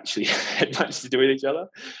never actually had much to do with each other.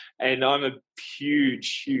 And I'm a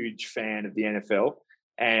huge, huge fan of the NFL.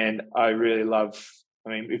 And I really love,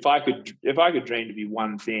 if I could dream to be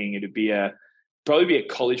one thing, it'd be probably be a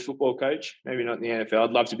college football coach, maybe not in the NFL.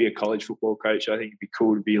 I'd love to be a college football coach. I think it'd be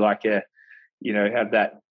cool to be like have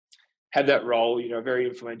that role, a very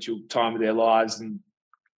influential time of their lives. And,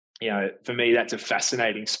 for me, that's a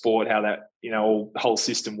fascinating sport, how that, the whole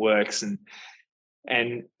system works.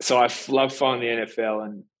 And so I love following the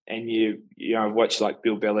NFL and I've watched like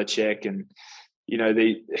Bill Belichick and,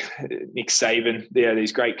 the Nick Saban,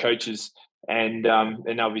 these great coaches, and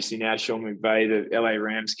obviously now Sean McVay, the LA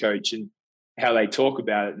Rams coach, and how they talk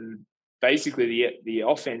about it. And basically the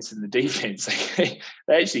offense and the defense, they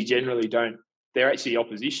actually generally don't. They're actually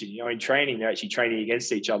opposition. In training, they're actually training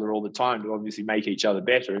against each other all the time to obviously make each other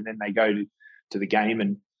better, and then they go to the game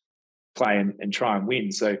and play and try and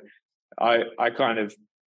win. So I kind of,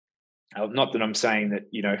 not that I'm saying that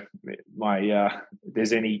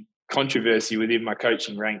there's any controversy within my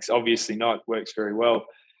coaching ranks. Obviously not. Works very well.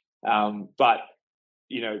 But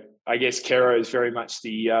I guess Kero is very much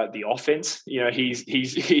the offense.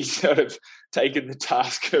 He's sort of taken the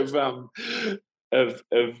task of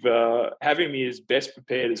having me as best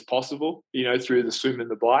prepared as possible, through the swim and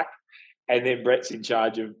the bike. And then Brett's in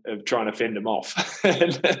charge of trying to fend them off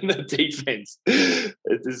and the defense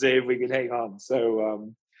to see if we can hang on.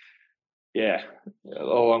 So, a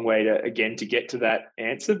long way to get to that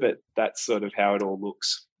answer, but that's sort of how it all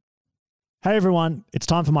looks. Hey everyone, it's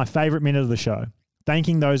time for my favourite minute of the show,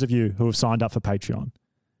 thanking those of you who have signed up for Patreon.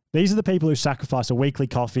 These are the people who sacrifice a weekly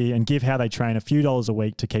coffee and give how they train a few dollars a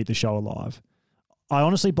week to keep the show alive. I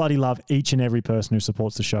honestly bloody love each and every person who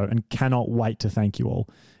supports the show and cannot wait to thank you all.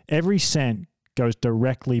 Every cent goes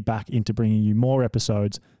directly back into bringing you more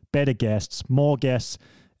episodes, better guests, more guests,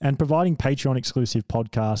 and providing Patreon exclusive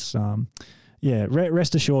podcasts.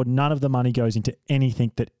 Rest assured, none of the money goes into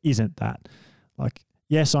anything that isn't that. Like,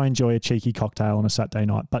 yes, I enjoy a cheeky cocktail on a Saturday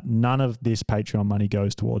night, but none of this Patreon money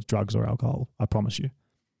goes towards drugs or alcohol. I promise you.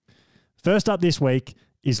 First up this week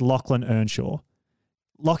is Lachlan Earnshaw.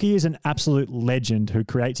 Lockie is an absolute legend who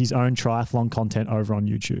creates his own triathlon content over on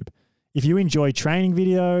YouTube. If you enjoy training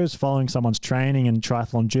videos, following someone's training and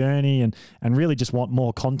triathlon journey, and really just want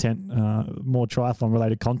more content, more triathlon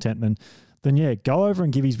related content, then go over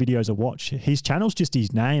and give his videos a watch. His channel's just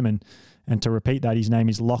his name, and to repeat that, his name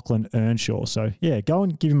is Lachlan Earnshaw. So go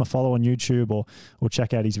and give him a follow on YouTube or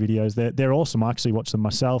check out his videos. They're awesome. I actually watch them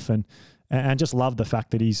myself and just love the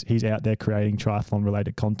fact that he's out there creating triathlon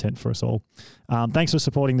related content for us all. Thanks for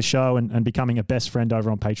supporting the show and becoming a best friend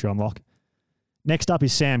over on Patreon, Lock. Next up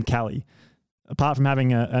is Sam Kelly. apart from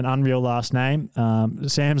having an unreal last name,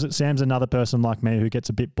 Sam's another person like me who gets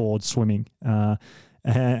a bit bored swimming.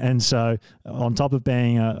 And so on top of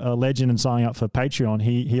being a legend and signing up for Patreon,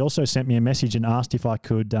 he also sent me a message and asked if I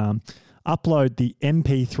could upload the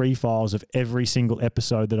MP3 files of every single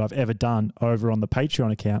episode that I've ever done over on the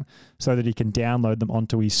Patreon account so that he can download them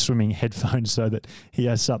onto his swimming headphones so that he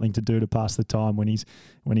has something to do to pass the time when he's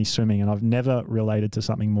swimming. And I've never related to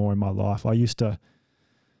something more in my life. I used to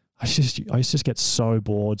just get so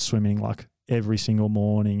bored swimming like every single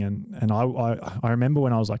morning. And I remember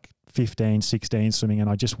when I was like 15, 16 swimming, and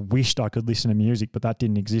I just wished I could listen to music, but that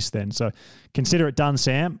didn't exist then. So consider it done,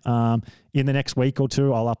 Sam. In the next week or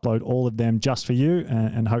two, I'll upload all of them just for you,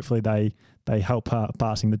 and hopefully they help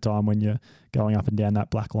passing the time when you're going up and down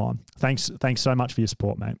that black line. Thanks so much for your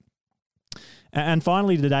support, mate. And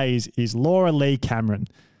finally today is Laura Lee Cameron.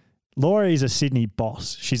 Laura is a Sydney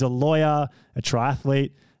boss. She's a lawyer, a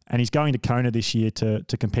triathlete, and he's going to Kona this year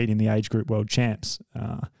to compete in the age group world champs.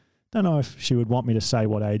 Don't know if she would want me to say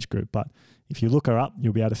what age group, but if you look her up,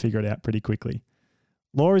 you'll be able to figure it out pretty quickly.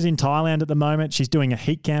 Laura's in Thailand at the moment. She's doing a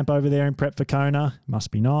heat camp over there in prep for Kona.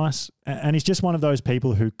 Must be nice. And he's just one of those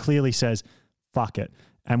people who clearly says, fuck it,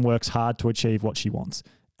 and works hard to achieve what she wants.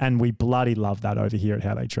 And we bloody love that over here at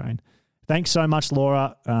How They Train. Thanks so much,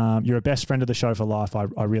 Laura. You're a best friend of the show for life.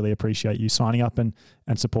 I really appreciate you signing up and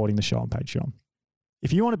supporting the show on Patreon.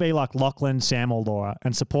 If you want to be like Lachlan, Sam, or Laura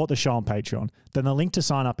and support the show on Patreon, then the link to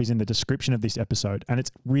sign up is in the description of this episode, and it's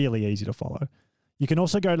really easy to follow. You can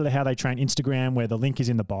also go to the How They Train Instagram, where the link is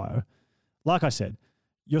in the bio. Like I said,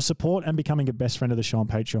 your support and becoming a best friend of the show on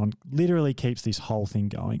Patreon literally keeps this whole thing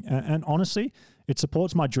going. And honestly, it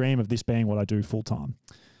supports my dream of this being what I do full time.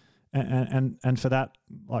 And for that,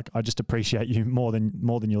 like, I just appreciate you more than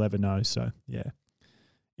you'll ever know. So yeah,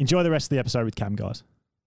 enjoy the rest of the episode with Cam, guys.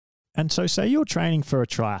 And so say you're training for a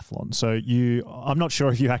triathlon. So I'm not sure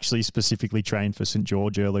if you actually specifically trained for St.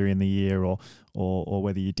 George earlier in the year or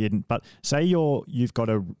whether you didn't, but say you've got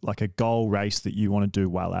a goal race that you want to do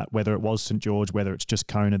well at, whether it was St. George, whether it's just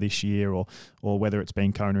Kona this year or whether it's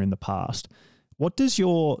been Kona in the past. What does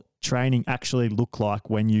your training actually look like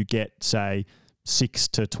when you get, say, 6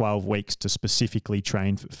 to 12 weeks to specifically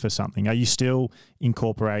train for something? Are you still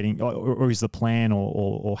incorporating, or is the plan,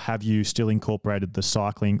 or have you still incorporated the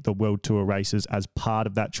cycling, the World Tour races as part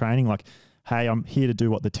of that training? Like, hey, I'm here to do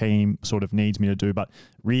what the team sort of needs me to do, but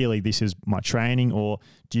really this is my training? Or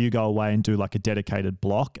do you go away and do like a dedicated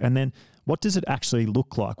block? And then what does it actually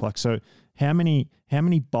look like? Like, so how many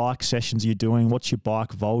bike sessions are you doing? What's your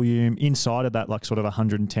bike volume inside of that, like sort of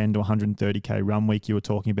 110 to 130K run week you were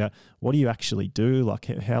talking about? What do you actually do? Like,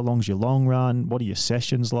 how long's your long run? What are your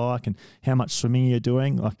sessions like? And how much swimming are you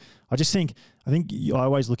doing? Like, I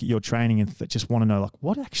always look at your training and just want to know, like,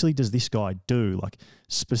 what actually does this guy do? Like,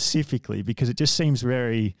 specifically, because it just seems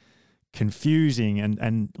very confusing.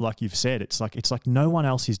 And like you've said, it's like no one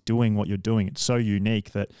else is doing what you're doing. It's so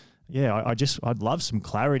unique that, yeah, I'd love some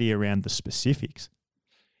clarity around the specifics.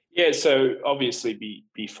 Yeah, so obviously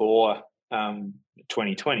before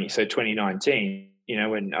 2020, so 2019,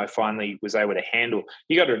 when I finally was able to handle,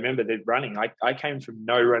 you got to remember that running, I came from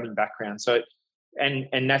no running background. So,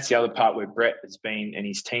 and that's the other part where Brett has been and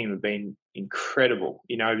his team have been incredible,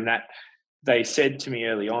 and that they said to me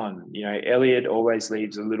early on, Elliot always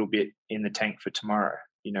leaves a little bit in the tank for tomorrow.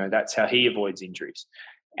 That's how he avoids injuries.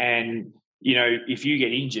 And if you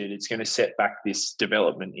get injured, it's going to set back this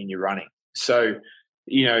development in your running. So,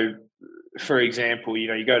 for example,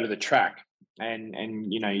 you go to the track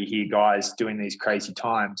and you hear guys doing these crazy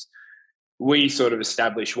times. We sort of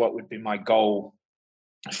establish what would be my goal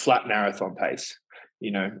flat marathon pace,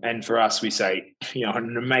 and for us, we say, on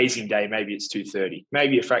an amazing day, maybe it's 2:30,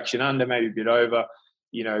 maybe a fraction under, maybe a bit over,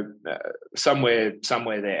 somewhere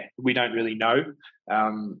there. We don't really know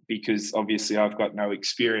because obviously I've got no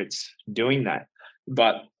experience doing that.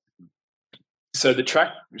 But so the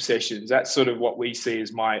track sessions, that's sort of what we see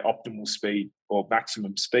as my optimal speed or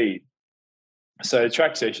maximum speed. So the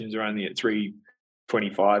track sessions are only at 3:25,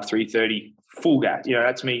 3:30, full gas.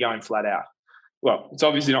 That's me going flat out. Well, it's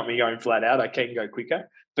obviously not me going flat out. I can go quicker,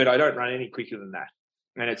 but I don't run any quicker than that.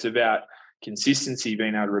 And it's about consistency,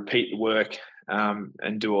 being able to repeat the work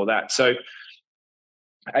and do all that. So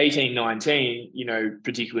 18, 19,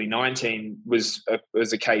 particularly 19 was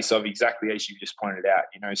a case of exactly as you just pointed out,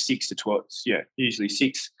 6 to 12, usually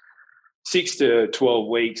 6 to 12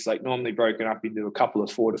 weeks, like normally broken up into a couple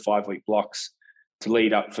of 4 to 5 week blocks to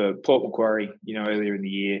lead up for Port Macquarie, earlier in the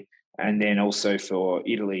year. And then also for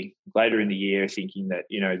Italy later in the year, thinking that,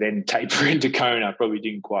 then taper into Kona. Probably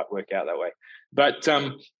didn't quite work out that way. But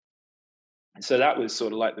so that was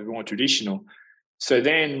sort of like the more traditional. So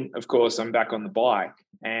then, of course, I'm back on the bike,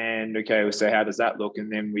 and okay, so how does that look?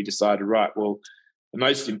 And then we decided, right, well, the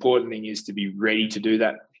most important thing is to be ready to do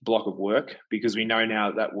that block of work, because we know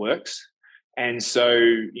now that works. And so,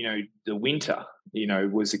 the winter,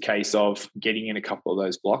 was a case of getting in a couple of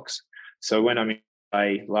those blocks. So when I'm in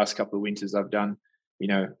the last couple of winters, I've done,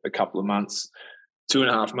 a couple of months,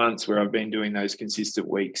 2.5 months where I've been doing those consistent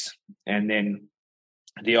weeks. And then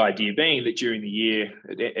the idea being that during the year,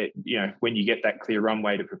 when you get that clear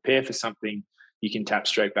runway to prepare for something, you can tap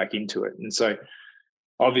straight back into it. And so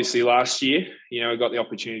obviously last year, I got the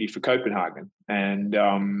opportunity for Copenhagen, and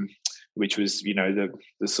which was, the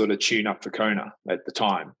sort of tune up for Kona at the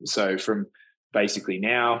time. So from basically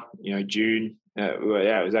now, June,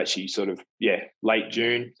 it was actually sort of, late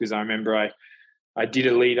June, because I remember I did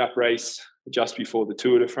a lead up race just before the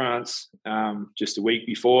Tour de France, just a week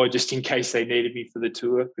before, just in case they needed me for the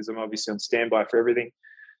tour, because I'm obviously on standby for everything.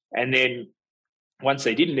 And then once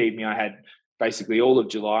they didn't need me, I had basically all of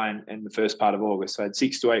July and the first part of August. So I had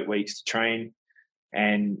 6 to 8 weeks to train.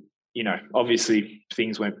 And, obviously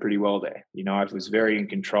things went pretty well there. I was very in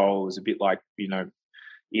control. It was a bit like,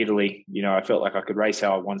 Italy. I felt like I could race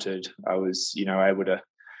how I wanted. I was, able to,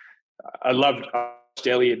 I loved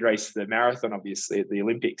Elliott race the marathon, obviously, at the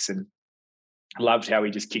Olympics, and loved how he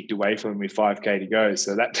just kicked away from him with 5K to go.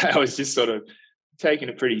 So that I was just sort of taking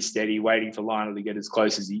it pretty steady, waiting for Lionel to get as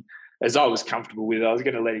close as I was comfortable with. I was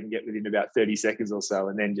going to let him get within about 30 seconds or so,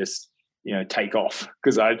 and then just, take off,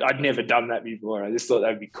 because I'd never done that before. I just thought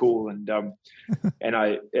that'd be cool. And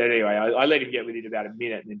I let him get within about a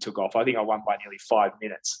minute and then took off. I think I won by nearly 5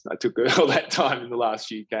 minutes. I took all that time in the last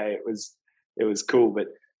few K. It was cool. But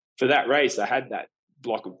for that race, I had that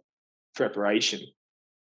block of preparation.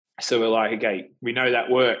 So we're like, okay, we know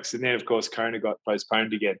that works. And then, of course, Kona got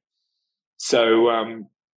postponed again. So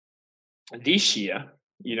this year,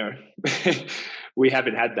 we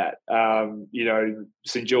haven't had that.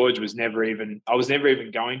 St. George I was never even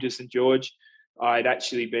going to St. George. I'd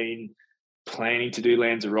actually been planning to do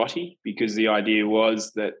Lanzarote, because the idea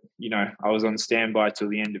was that, I was on standby till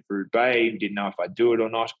the end of Roubaix, didn't know if I'd do it or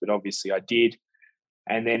not, but obviously I did.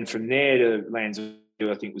 And then from there to Lanzarote,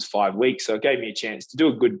 I think it was 5 weeks. So it gave me a chance to do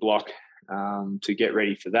a good block, to get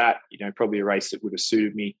ready for that, probably a race that would have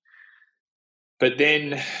suited me. But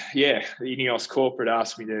then, the Ineos corporate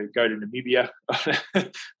asked me to go to Namibia on a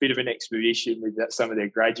bit of an expedition with some of their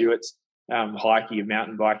graduates, hiking and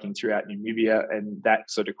mountain biking throughout Namibia, and that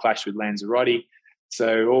sort of clashed with Lanzarote.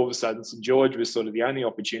 So all of a sudden, St. George was sort of the only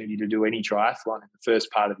opportunity to do any triathlon in the first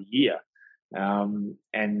part of the year.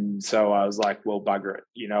 And so I was like, well, bugger it.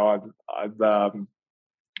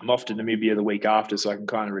 I'm off to Namibia the week after, so I can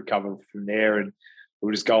kind of recover from there, and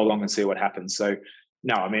we'll just go along and see what happens. So,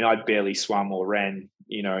 no, I mean, I'd barely swum or ran,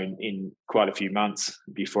 in quite a few months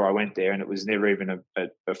before I went there, and it was never even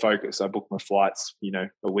a focus. I booked my flights,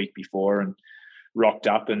 a week before, and rocked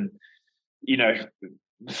up, and,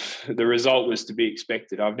 the result was to be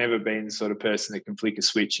expected. I've never been the sort of person that can flick a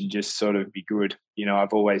switch and just sort of be good.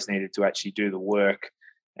 I've always needed to actually do the work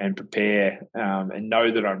and prepare, and know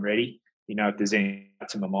that I'm ready. If there's any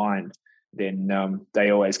doubts in my mind, then they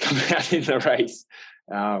always come out in the race.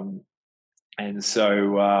 And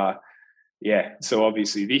so, so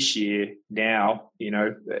obviously this year now,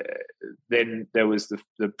 then there was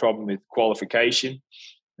the problem with qualification.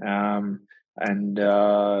 I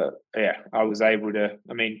was able to,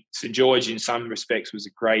 St. George in some respects was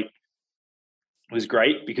great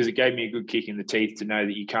because it gave me a good kick in the teeth to know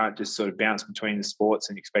that you can't just sort of bounce between the sports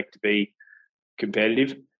and expect to be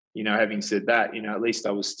competitive. Having said that, at least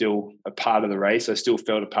I was still a part of the race. I still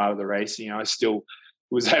felt a part of the race. I still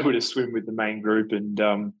was able to swim with the main group.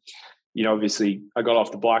 And, obviously I got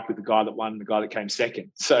off the bike with the guy that won and the guy that came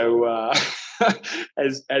second. So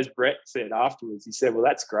as Brett said afterwards, he said, well,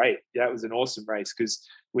 that's great. That was an awesome race, because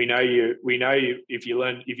we know you, if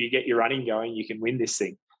you get your running going, you can win this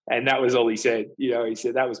thing. And that was all he said. He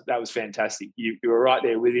said, that was fantastic. You were right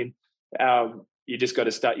there with him. You just got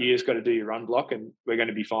to do your run block and we're going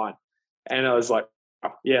to be fine. And I was like,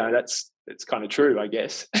 oh, yeah, it's kind of true, I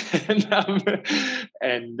guess.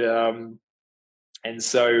 and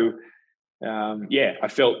so I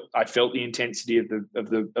felt the intensity of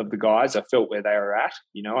the guys. I felt where they were at.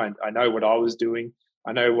 I know what I was doing.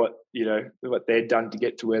 I know what they'd done to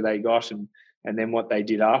get to where they got, and then what they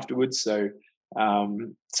did afterwards. So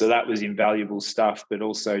that was invaluable stuff, but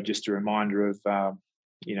also just a reminder of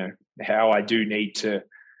how I do need to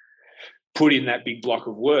put in that big block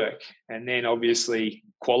of work. And then obviously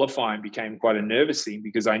qualifying became quite a nervous thing,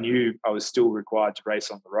 because I knew I was still required to race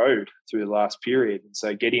on the road through the last period. And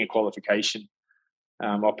so getting a qualification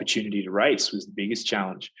opportunity to race was the biggest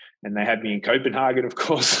challenge. And they had me in Copenhagen, of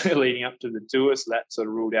course, leading up to the tour. So that sort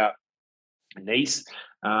of ruled out Nice,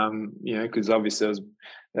 because obviously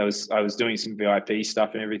I was doing some VIP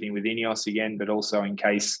stuff and everything with Ineos again, but also in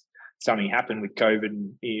case something happened with COVID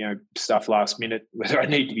and, stuff last minute, whether I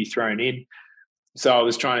need to be thrown in. So I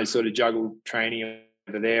was trying to sort of juggle training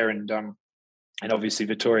over there, and obviously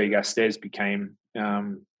Vitoria-Gasteiz became,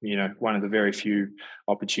 one of the very few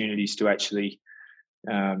opportunities to actually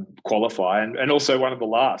qualify, and also one of the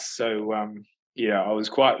last. So, I was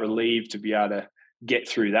quite relieved to be able to get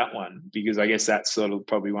through that one, because I guess that's sort of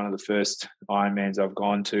probably one of the first Ironmans I've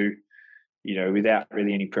gone to, without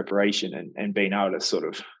really any preparation, and being able to sort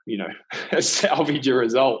of, salvage a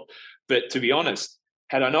result. But to be honest,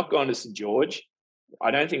 had I not gone to St. George,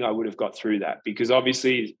 I don't think I would have got through that, because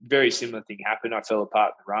obviously very similar thing happened. I fell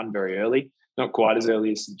apart in the run very early, not quite as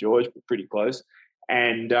early as St. George, but pretty close.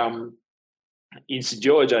 And in St.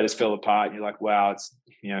 George, I just fell apart. And you're like, wow,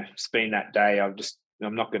 it's been that day. I'm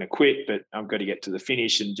not going to quit, but I've got to get to the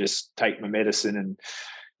finish and just take my medicine and,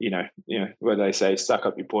 what they say, suck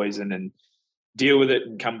up your poison and deal with it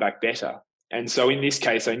and come back better. And so in this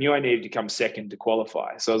case, I knew I needed to come second to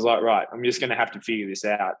qualify. So I was like, right, I'm just going to have to figure this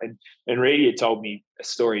out. And Reedy had told me a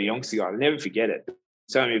story yonks ago. I'll never forget it. He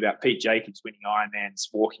was telling me about Pete Jacobs winning Ironmans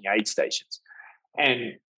walking aid stations.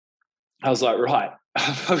 And I was like, right,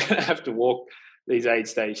 I'm going to have to walk these aid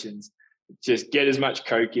stations, just get as much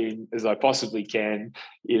Coke in as I possibly can,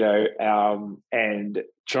 and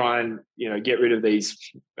try and, get rid of these,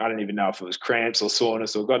 I don't even know if it was cramps or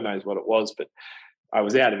soreness or God knows what it was, but I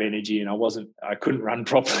was out of energy and I couldn't run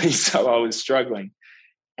properly. So I was struggling,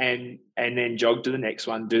 and then jog to the next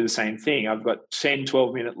one, do the same thing. I've got 10,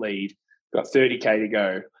 12 minute lead, got 30K to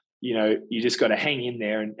go. You just got to hang in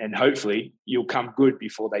there and hopefully you'll come good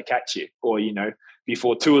before they catch you, or,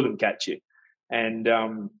 before two of them catch you. And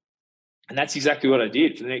that's exactly what I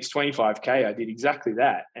did. For the next 25K, I did exactly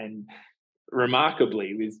that. And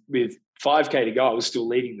remarkably, with 5K to go, I was still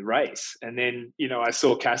leading the race. And then, I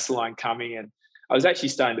saw Castelline coming, and I was actually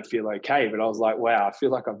starting to feel okay, but I was like, wow, I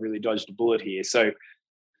feel like I've really dodged a bullet here. So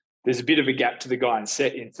there's a bit of a gap to the guy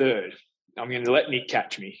in third. I'm going to let Nick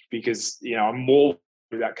catch me, because, I'm more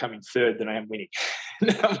about coming third than I am winning,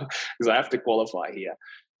 because I have to qualify here.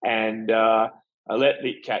 And I let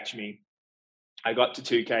Nick catch me. I got to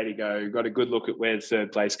 2K to go, got a good look at where the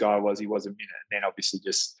third place guy was. He was a minute. And then obviously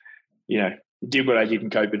just, did what I did in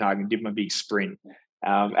Copenhagen, did my big sprint.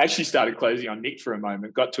 Actually started closing on Nick for a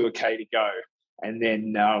moment, got to a K to go. And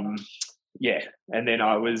then, and then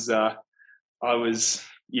I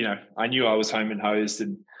knew I was home and hosed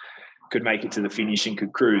and could make it to the finish and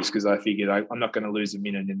could cruise, because I figured I'm not going to lose a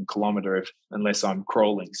minute in the kilometre unless I'm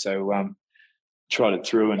crawling. So tried it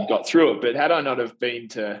through and got through it. But had I not have been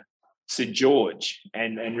to St. George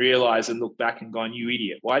and realised and looked back and gone, you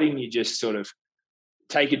idiot, why didn't you just sort of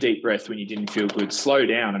take a deep breath when you didn't feel good, slow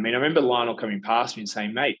down? I mean, I remember Lionel coming past me and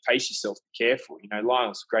saying, mate, pace yourself, be careful.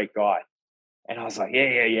 Lionel's a great guy. And I was like,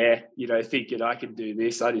 yeah. Thinking I can do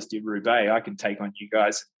this. I just did Roubaix. I can take on you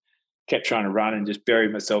guys. Kept trying to run and just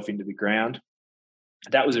buried myself into the ground.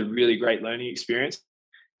 That was a really great learning experience.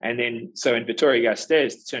 And then, so in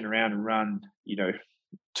Vitoria-Gasteiz, to turn around and run,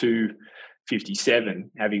 2:57,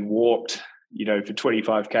 having walked, for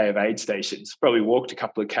 25K of aid stations, probably walked a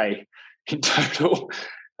couple of K in total,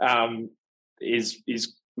 was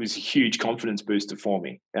a huge confidence booster for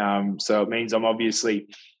me. So it means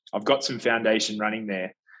I've got some foundation running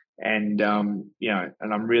there, and and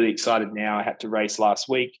I'm really excited now. I had to race last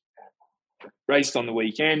week, raced on the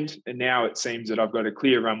weekend, and now it seems that I've got a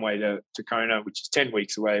clear runway to Kona, which is 10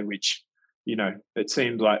 weeks away, which, it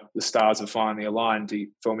seems like the stars have finally aligned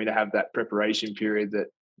for me to have that preparation period that,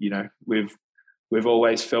 we've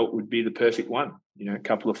always felt would be the perfect one. A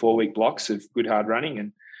couple of 4-week blocks of good hard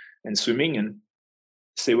running and swimming, and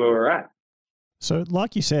see where we're at. So,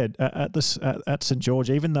 like you said, at St. George,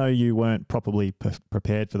 even though you weren't properly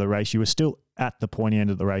prepared for the race, you were still at the pointy end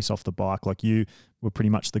of the race off the bike. Like, you were pretty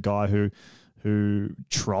much the guy who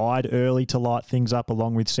tried early to light things up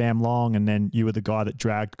along with Sam Long, and then you were the guy that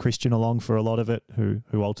dragged Christian along for a lot of it, who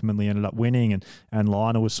ultimately ended up winning, and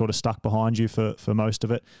Lionel was sort of stuck behind you for most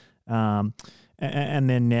of it. And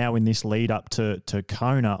then now in this lead up to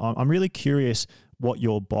Kona, I'm really curious what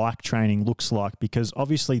your bike training looks like, because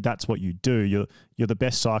obviously that's what you do. You're the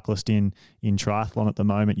best cyclist in triathlon at the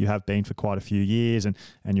moment. You have been for quite a few years, and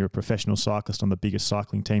you're a professional cyclist on the biggest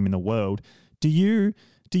cycling team in the world. Do you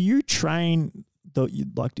train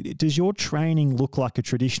does your training look like a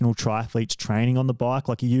traditional triathlete's training on the bike?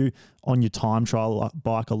 Like, are you on your time trial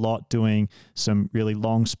bike a lot doing some really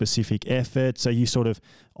long specific efforts? Are you sort of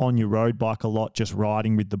on your road bike a lot, just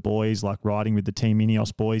riding with the boys, like riding with the Team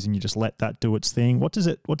Ineos boys, and you just let that do its thing? What does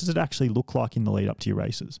it actually look like in the lead up to your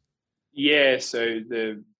races? Yeah, so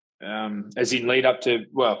the as in lead up to,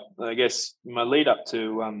 well, I guess my lead up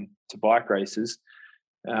to bike races,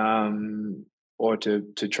 or to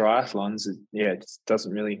triathlons, it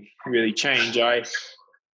doesn't really change. I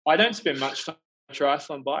don't spend much time on the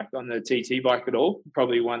triathlon bike, on the TT bike at all.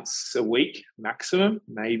 Probably once a week maximum,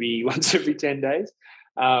 maybe once every 10 days.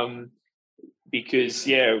 Because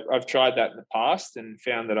I've tried that in the past and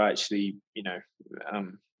found that I actually, I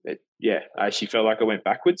actually felt like I went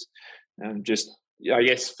backwards. I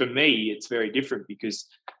guess for me, it's very different because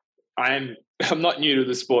I'm not new to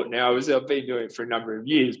the sport now. I've been doing it for a number of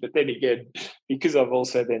years, but then again, because I've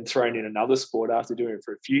also then thrown in another sport after doing it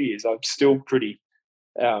for a few years, I'm still pretty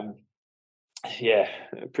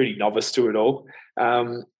novice to it all.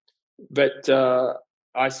 But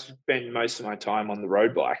I spend most of my time on the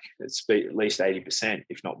road bike. It's at least 80%,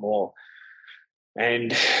 if not more.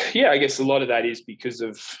 And I guess a lot of that is because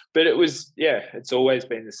of, but it's always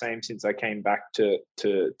been the same since I came back to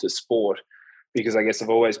sport, because I guess I've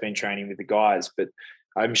always been training with the guys, but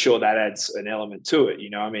I'm sure that adds an element to it.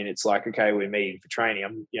 I mean, it's like, okay, we're meeting for training.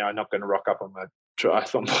 I'm not going to rock up on my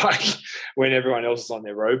triathlon bike when everyone else is on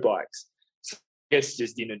their road bikes. So I guess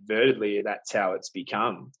just inadvertently, that's how it's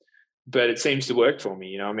become. But it seems to work for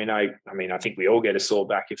me. I mean, I think we all get a sore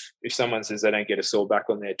back if someone says they don't get a sore back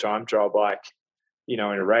on their time trial bike, in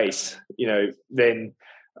a race, then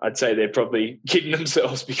I'd say they're probably kidding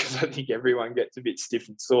themselves, because I think everyone gets a bit stiff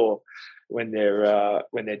and sore when they're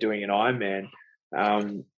doing an Ironman.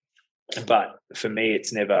 But for me,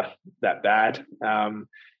 it's never that bad. I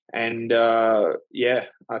find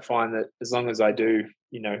that as long as I do,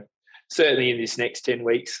 certainly in this next 10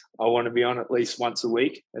 weeks, I want to be on at least once a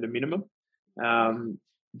week at a minimum.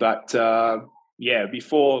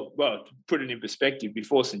 Before, to put it in perspective,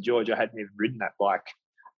 before St. George, I hadn't even ridden that bike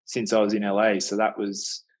since I was in LA. So that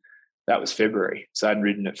was February. So I hadn't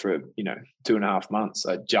ridden it for 2.5 months.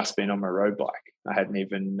 I'd just been on my road bike. I hadn't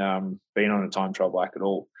even been on a time trial bike at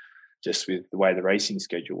all, just with the way the racing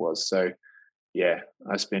schedule was. So I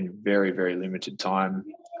spend very, very limited time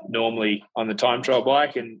normally on the time trial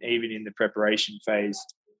bike, and even in the preparation phase.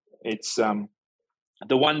 It's the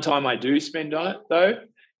one time I do spend on it though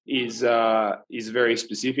is very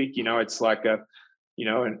specific. It's like an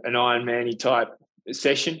Ironman-y type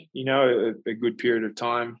session, a good period of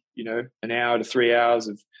time, an hour to 3 hours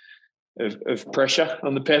of pressure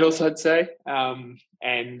on the pedals, I'd say.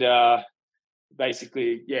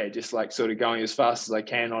 Basically, just like sort of going as fast as I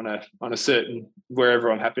can on a certain,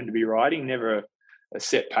 wherever I'm happen to be riding, never a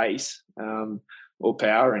set pace or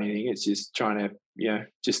power or anything. It's just trying to,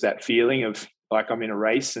 just that feeling of like I'm in a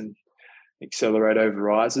race and accelerate over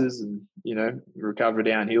rises and, recover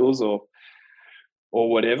down hills or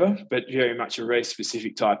whatever, but very much a race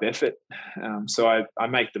specific type effort. So I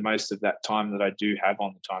make the most of that time that I do have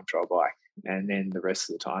on the time trial bike. And then the rest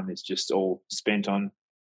of the time is just all spent on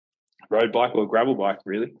road bike or gravel bike,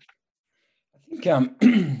 really. I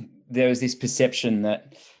think there was this perception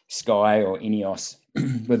that Sky or Ineos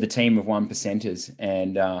were the team of 1%ers,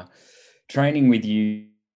 and training with you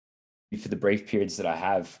for the brief periods that I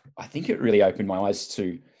have, I think it really opened my eyes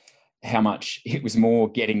to how much it was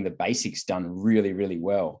more getting the basics done really, really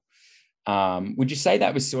well. Would you say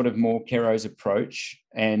that was sort of more Kero's approach?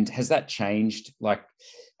 And has that changed? Like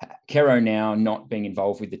Kero now not being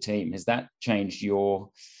involved with the team, has that changed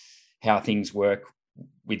how things work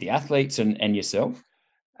with the athletes and yourself?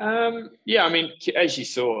 I mean, as you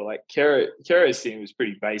saw, like Kero's thing was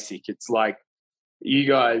pretty basic. It's like you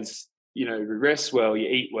guys, you rest well, you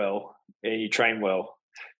eat well, and you train well.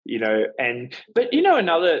 But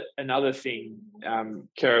another thing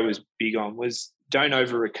Kero was big on was don't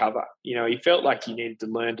over recover. He felt like you needed to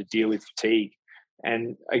learn to deal with fatigue,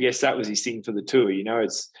 and I guess that was his thing for the tour.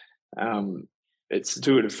 It's the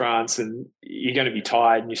Tour de France, and you're going to be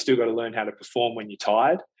tired, and you still got to learn how to perform when you're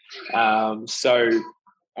tired. So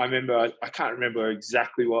I remember, I can't remember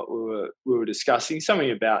exactly what we were discussing.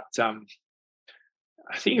 Something about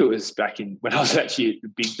I think it was back in when I was actually at the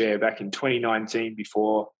Big Bear back in 2019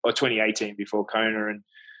 or 2018 before Kona, and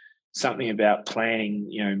something about planning,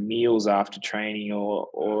 meals after training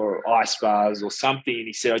or ice bars or something. And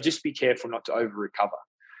he said, "Oh, just be careful not to over recover,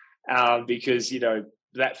 because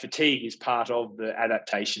that fatigue is part of the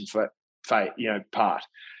adaptation part."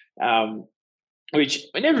 which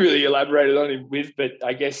I never really elaborated on him with, but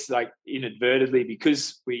I guess like inadvertently,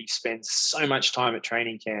 because we spend so much time at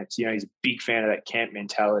training camps, you know, he's a big fan of that camp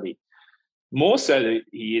mentality. More so that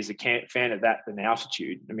he is a camp fan of that than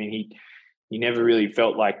altitude. I mean, he never really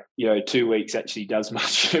felt like, you know, 2 weeks actually does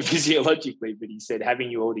much physiologically, but he said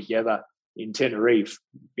having you all together in Tenerife,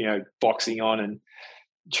 you know, boxing on and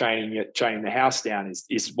training the house down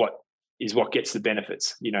is what gets the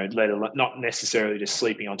benefits, you know, let alone not necessarily just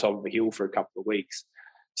sleeping on top of a hill for a couple of weeks.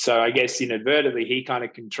 So I guess inadvertently he kind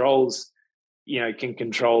of controls, you know, can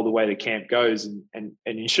control the way the camp goes and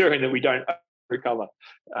ensuring that we don't recover,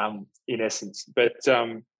 in essence. But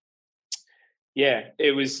yeah,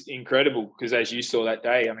 it was incredible because as you saw that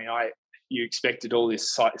day, I mean, you expected all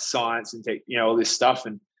this science and you know, all this stuff,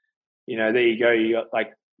 and you know, there you go. You got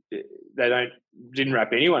like they didn't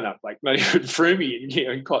wrap anyone up, like not even Froomey and, you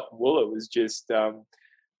know, and Cotton Wooler was just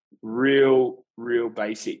real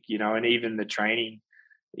basic, you know, and even the training,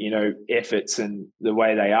 you know, efforts and the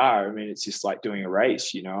way they are. I mean, it's just like doing a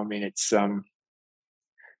race, you know. I mean,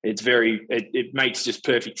 it makes just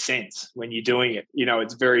perfect sense when you're doing it. You know,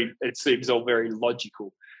 it seems all very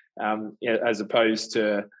logical, as opposed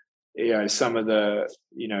to, you know, some of the,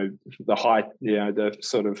 you know, the high, you know, the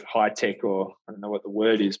sort of high tech, or I don't know what the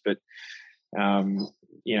word is, but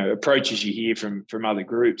you know, approaches you hear from other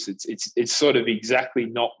groups. It's sort of exactly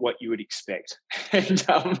not what you would expect, and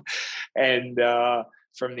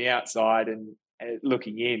from the outside and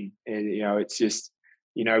looking in, you know, it's just,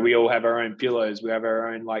 you know, we all have our own pillows, we have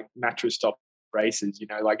our own like mattress top races, you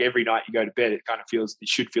know, like every night you go to bed, it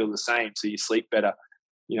should feel the same, so you sleep better.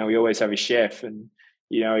 You know, we always have a chef, and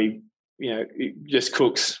you know, he just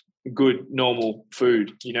cooks good normal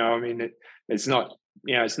food. You know, I mean, it's not,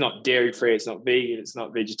 you know, it's not dairy free, it's not vegan, it's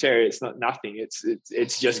not vegetarian, it's not nothing.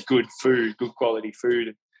 It's just good food, good quality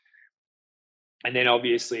food. And then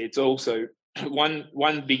obviously it's also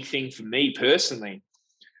one big thing for me personally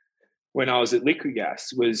when I was at Liquid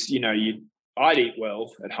Gas was, you know, I'd eat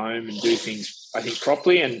well at home and do things, I think,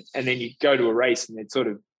 properly, and then you go to a race and they'd sort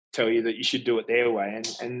of tell you that you should do it their way,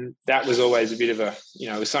 and that was always a bit of a, you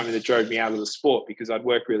know, it was something that drove me out of the sport, because I'd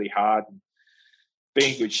work really hard and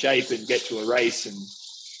be in good shape and get to a race and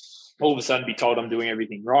all of a sudden be told I'm doing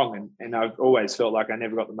everything wrong, and I've always felt like I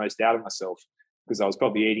never got the most out of myself because I was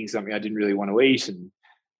probably eating something I didn't really want to eat, and,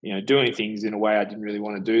 you know, doing things in a way I didn't really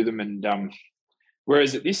want to do them. And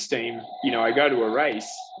whereas at this team, you know, I go to a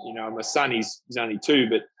race, you know, my son, he's only 2,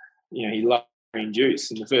 but, you know, he loves green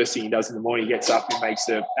juice. And the first thing he does in the morning, he gets up and makes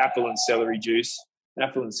an apple and celery juice,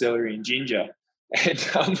 apple and celery and ginger.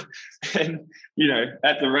 And you know,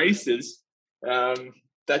 at the races,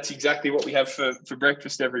 that's exactly what we have for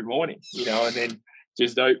breakfast every morning, you know, and then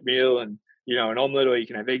just oatmeal and, you know, an omelette, or you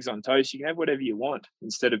can have eggs on toast. You can have whatever you want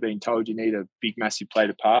instead of being told you need a big, massive plate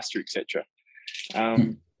of pasta, etc.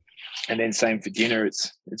 And then same for dinner.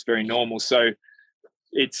 It's very normal. So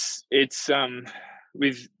it's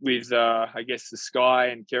with I guess the Sky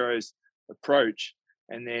and Kero's approach,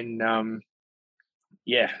 and then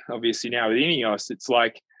yeah, obviously now with Ineos, it's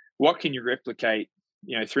like, what can you replicate,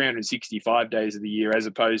 you know, 365 days of the year, as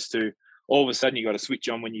opposed to all of a sudden you got to switch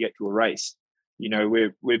on when you get to a race. You know,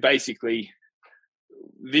 we're basically,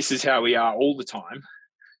 this is how we are all the time.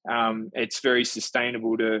 It's very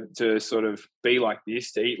sustainable to sort of be like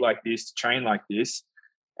this, to eat like this, to train like this,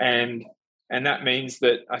 and that means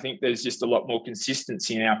that I think there's just a lot more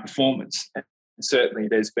consistency in our performance. And certainly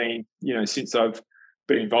there's been, you know, since I've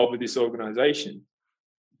been involved with this organisation,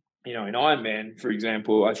 you know, in Ironman, for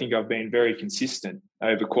example, I think I've been very consistent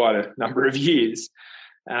over quite a number of years,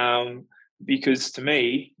 because to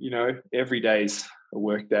me, you know, every day's a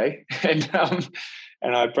work day, and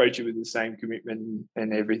I approach it with the same commitment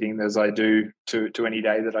and everything as I do to any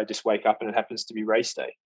day that I just wake up and it happens to be race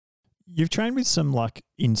day. You've trained with some like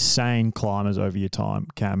insane climbers over your time,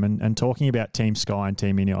 Cam, and talking about Team Sky and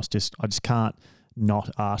Team Ineos, I just can't not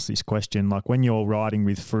ask this question. Like when you're riding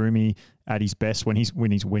with Froomey at his best, when he's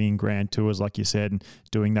winning Grand Tours, like you said, and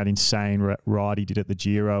doing that insane ride he did at the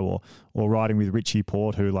Giro, or riding with Richie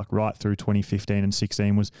Porte, who like right through 2015 and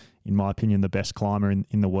 16 was, in my opinion, the best climber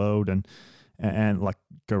in the world, and like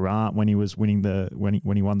Garant when he was winning when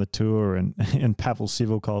he won the Tour, and Pavel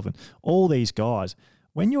Sivakov, and all these guys.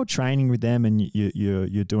 When you're training with them and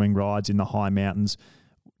you're doing rides in the high mountains,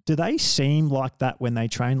 do they seem like that when they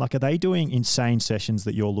train? Like, are they doing insane sessions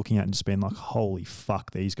that you're looking at and just being like, holy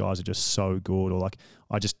fuck, these guys are just so good? Or like,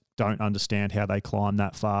 I just don't understand how they climb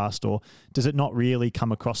that fast? Or does it not really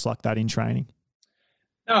come across like that in training?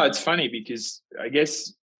 No, it's funny because I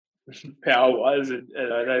guess power-wise, and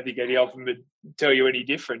I don't think any of them would tell you any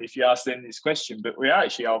different if you ask them this question, but we are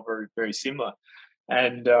actually all very, very similar.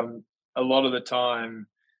 And a lot of the time,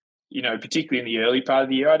 you know, particularly in the early part of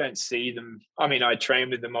the year, I don't see them. I mean, I train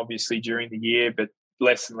with them obviously during the year, but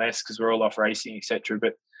less and less because we're all off racing, etc.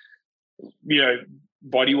 But, you know,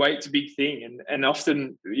 body weight's a big thing. And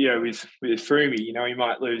often, you know, with Froomey, you know, he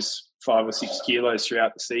might lose 5 or 6 kilos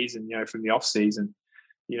throughout the season, you know, from the off season,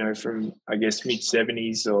 you know, from, I guess, mid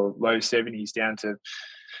 70s or low 70s down to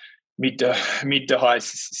mid to high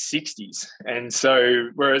 60s. And so,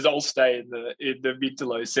 whereas I'll stay in the mid to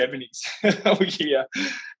low 70s all year.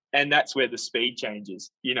 And that's where the speed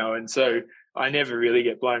changes, you know. And so I never really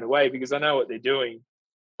get blown away because I know what they're doing.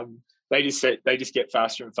 They just get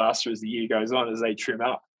faster and faster as the year goes on, as they trim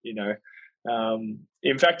up, you know.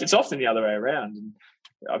 In fact, it's often the other way around. And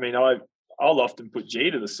I mean, I'll often put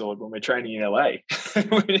G to the sword when we're training in LA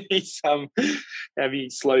when he's having a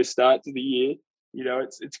slow start to the year. You know,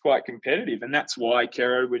 it's quite competitive, and that's why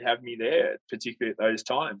Kero would have me there, particularly at those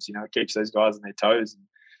times. You know, it keeps those guys on their toes.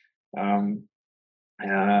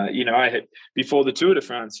 You know, I had before the Tour de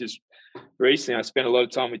France just recently, I spent a lot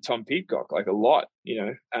of time with Tom Pidcock, like a lot, you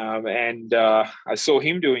know, and I saw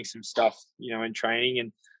him doing some stuff, you know, in training,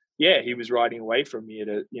 and yeah, he was riding away from me at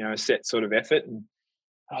a, you know, a set sort of effort, and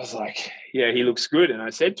I was like, yeah, he looks good. And I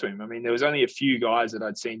said to him, I mean, there was only a few guys that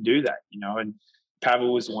I'd seen do that, you know, and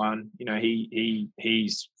Pavel was one, you know,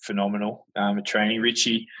 he's phenomenal at training.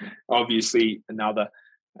 Richie, obviously another.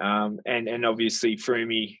 And obviously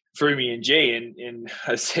Froomey and G, and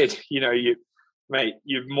I said, you know,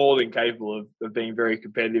 you're more than capable of being very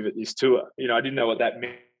competitive at this tour. You know, I didn't know what that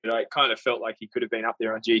meant. I kind of felt like he could have been up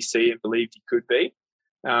there on GC and believed he could be.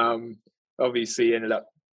 Obviously ended up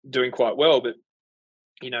doing quite well, but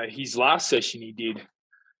you know, his last session he did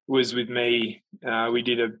was with me. We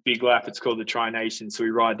did a big lap. It's called the Tri-Nation. So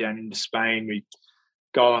we ride down into Spain. We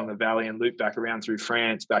go along the valley and loop back around through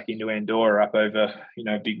France, back into Andorra, up over, you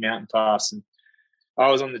know, big mountain pass. And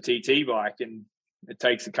I was on the TT bike, and it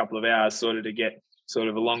takes a couple of hours sort of to get sort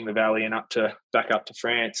of along the valley and back up to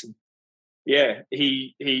France. And yeah,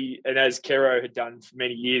 he and as Kero had done for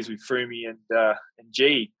many years with Froomey and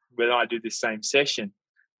G, when I do this same session,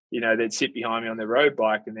 you know, they'd sit behind me on their road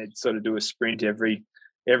bike and they'd sort of do a sprint every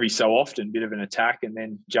so often, bit of an attack, and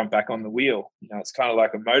then jump back on the wheel. You know, it's kind of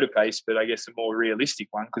like a motor pace, but I guess a more realistic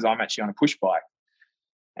one because I'm actually on a push bike.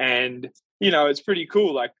 And, you know, it's pretty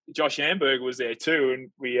cool. Like Josh Amberg was there too,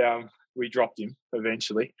 and we dropped him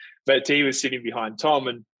eventually, but he was sitting behind Tom,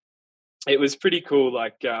 and it was pretty cool.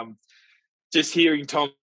 Like just hearing Tom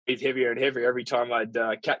breathe heavier and heavier every time I'd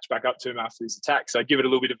catch back up to him after this attack. So I'd give it a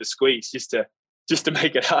little bit of a squeeze just to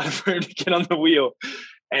make it harder for him to get on the wheel.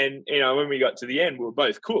 And, you know, when we got to the end, we were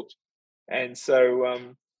both cooked. And so,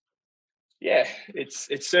 yeah, it's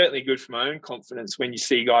certainly good for my own confidence when you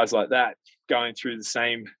see guys like that going through the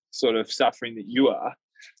same sort of suffering that you are,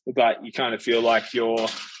 but you kind of feel like you are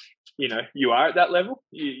at that level.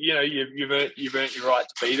 You've earned your right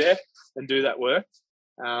to be there and do that work.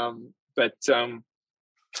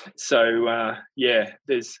 Yeah,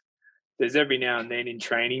 there's every now and then in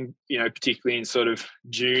training, you know, particularly in sort of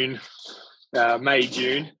May,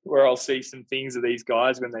 June, where I'll see some things of these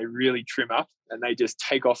guys when they really trim up and they just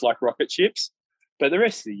take off like rocket ships. But the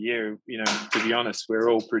rest of the year, you know, to be honest, we're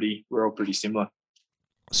all pretty similar.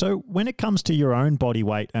 So when it comes to your own body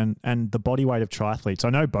weight and the body weight of triathletes, I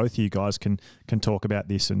know both of you guys can talk about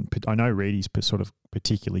this, and I know Reedy's sort of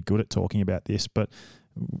particularly good at talking about this, but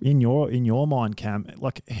in your mind, Cam,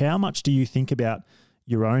 like how much do you think about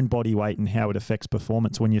your own body weight and how it affects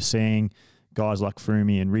performance when you're seeing guys like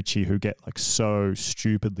Froomey and Richie who get like so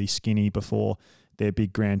stupidly skinny before their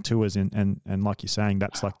big grand tours, and like you're saying,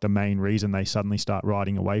 that's like the main reason they suddenly start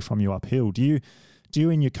riding away from you uphill. Do you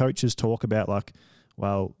and your coaches talk about like,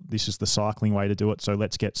 well, this is the cycling way to do it, so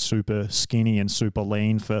let's get super skinny and super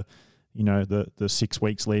lean for, you know, the 6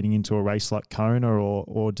 weeks leading into a race like Kona,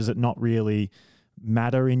 or does it not really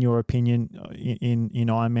matter in your opinion in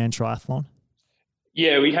Ironman triathlon?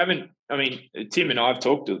 Yeah, we haven't. I mean, Tim and I've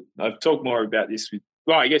talked more about this with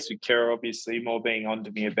Kara, obviously, more being on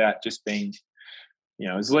to me about just being, you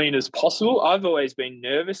know, as lean as possible. I've always been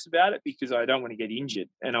nervous about it because I don't want to get injured,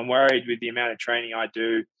 and I'm worried with the amount of training I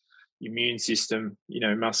do, immune system, you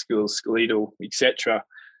know, musculoskeletal, etc.,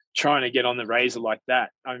 trying to get on the razor like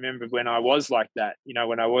that. I remember when I was like that, you know,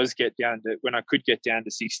 when I could get down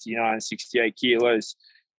to 69, 68 kilos,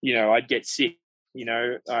 you know, I'd get sick. You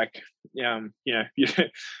know, like, you know, you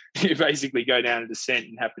basically go down a descent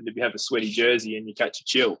and happen to have a sweaty jersey and you catch a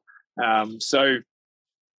chill. So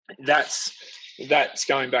that's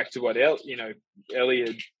going back to what Elliot,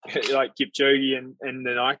 like Kipchoge and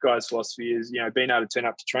the night guys' philosophy is, you know, being able to turn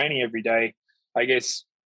up to training every day. I guess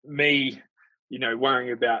me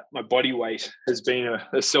worrying about my body weight has been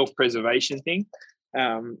a self-preservation thing.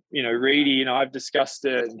 Reedy and I've discussed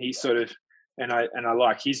it, and he sort of, and I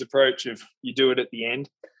like his approach of you do it at the end.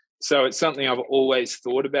 So it's something I've always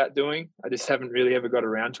thought about doing. I just haven't really ever got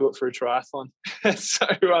around to it for a triathlon.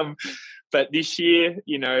 But this year,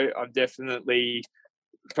 I'm definitely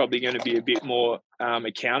probably going to be a bit more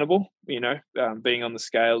accountable, being on the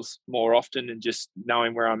scales more often and just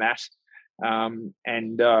knowing where I'm at, and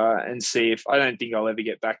see if, I don't think I'll ever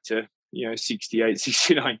get back to, 68,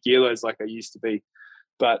 69 kilos like I used to be.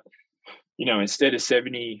 But, instead of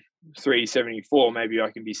 73, 74, maybe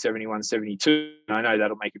I can be 71, 72. I know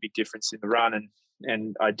that'll make a big difference in the run,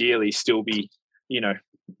 and ideally still be,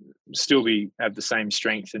 have the same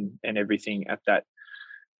strength and everything at that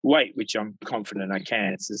weight, which I'm confident I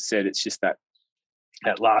can. As I said, it's just that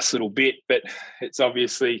last little bit, but it's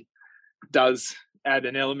obviously does add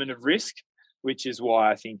an element of risk, which is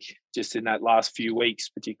why I think just in that last few weeks,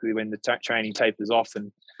 particularly when the training tapers off,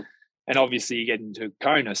 and obviously you get into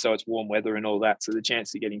Kona, so it's warm weather and all that, so the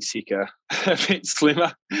chance of getting sick are a bit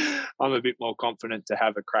slimmer. I'm a bit more confident to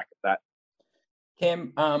have a crack at that.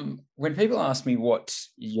 Cam, when people ask me what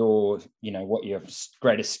your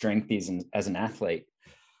greatest strength is as an athlete,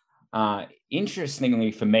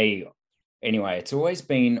 interestingly for me, anyway, it's always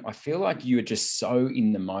been, I feel like you are just so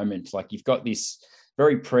in the moment. Like you've got this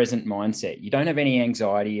very present mindset. You don't have any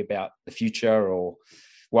anxiety about the future or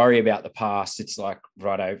worry about the past. It's like,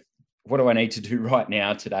 righto, what do I need to do right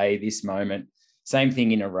now, today, this moment? Same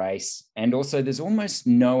thing in a race. And also there's almost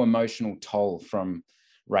no emotional toll from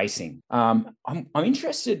racing. I'm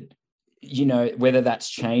interested, whether that's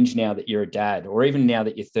changed now that you're a dad, or even now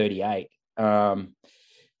that you're 38.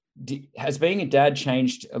 Has being a dad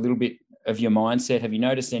changed a little bit of your mindset? Have you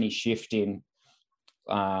noticed any shift in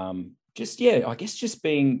just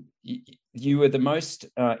being, you were the most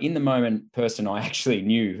in the moment person I actually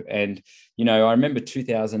knew. And, I remember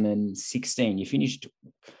 2016, you finished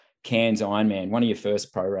Cairns Ironman, one of your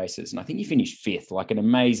first pro races. And I think you finished fifth, like an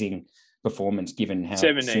amazing performance given how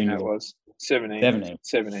 17 that was.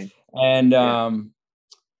 17. And, and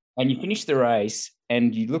you finished the race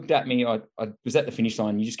and you looked at me, I was at the finish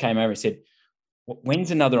line. You just came over and said,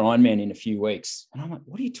 when's another Ironman in a few weeks? And I'm like,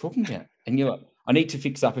 what are you talking about? And you're like, I need to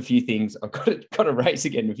fix up a few things. I've got to race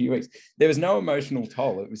again in a few weeks. There was no emotional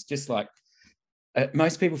toll. It was just like,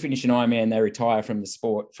 most people finish an Ironman, they retire from the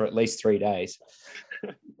sport for at least 3 days.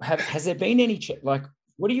 Has there been any,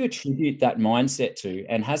 what do you attribute that mindset to?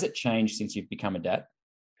 And has it changed since you've become a dad?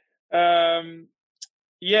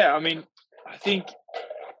 Yeah, I mean, I think,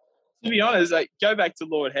 to be honest, go back to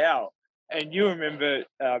Lord Howe, and you remember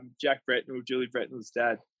Jack Bretnell, Julie Bretnell's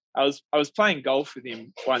dad. I was playing golf with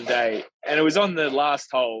him one day, and it was on the last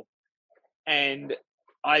hole, and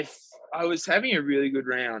I was having a really good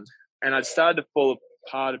round, and I'd started to fall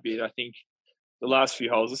apart a bit. I think the last few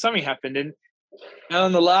holes, or something happened, and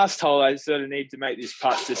on the last hole, I sort of needed to make this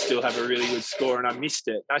putt to still have a really good score, and I missed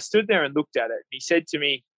it. I stood there and looked at it, and he said to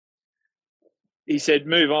me,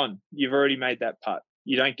 move on. You've already made that putt.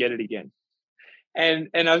 You don't get it again. And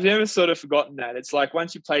I've never sort of forgotten that. It's like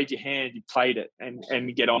once you played your hand, you played it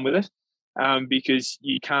and get on with it, because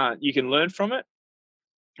you can learn from it,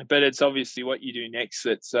 but it's obviously what you do next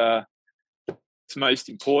that's most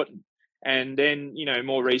important. And then,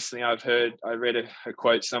 more recently I read a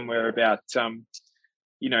quote somewhere about,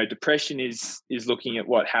 depression is looking at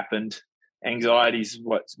what happened. Anxiety is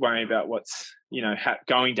what's worrying about what's,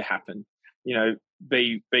 going to happen,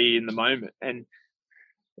 be in the moment. And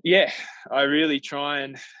yeah, I really try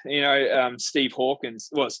and, Steve Hawkins,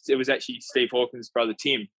 it was actually Steve Hawkins' brother,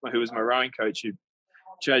 Tim, who was my rowing coach, who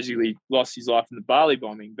tragically lost his life in the Bali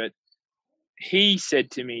bombing. But he said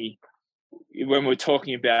to me, when we were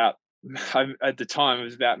talking about, at the time, it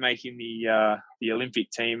was about making the Olympic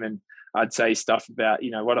team, and I'd say stuff about,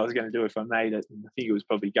 what I was going to do if I made it. And I think it was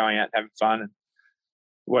probably going out and having fun and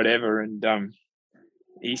whatever. And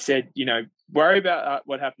he said, worry about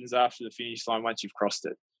what happens after the finish line once you've crossed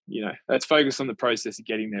it. Let's focus on the process of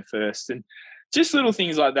getting there first. And just little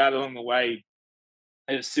things like that along the way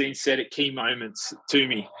have been said at key moments to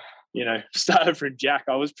me. Started from Jack.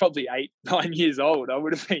 I was probably 8, 9 years old. I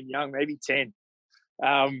would have been young, maybe 10.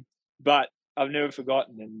 But I've never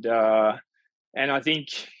forgotten. And I think,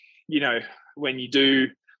 when you do,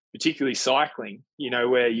 particularly cycling,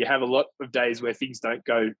 where you have a lot of days where things don't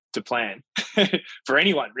go to plan for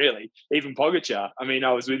anyone, really, even Pogacar. I mean,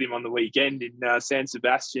 I was with him on the weekend in San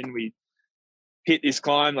Sebastian. We hit this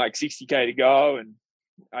climb, like 60K to go. And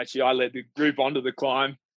actually I led the group onto the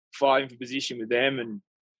climb, fighting for position with them, and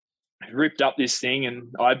ripped up this thing,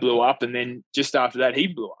 and I blew up. And then just after that, he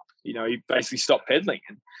blew up. He basically stopped pedaling.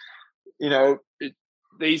 And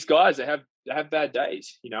these guys have bad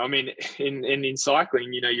days. I mean, in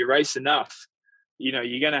cycling, you race enough,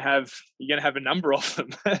 you're gonna have a number of them.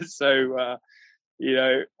 So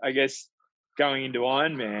I guess going into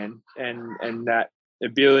Ironman and that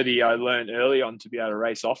ability I learned early on to be able to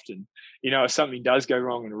race often. If something does go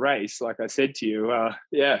wrong in a race, like I said to you,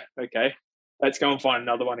 okay, let's go and find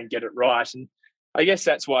another one and get it right. And I guess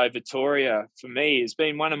that's why Victoria for me has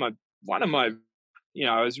been one of my.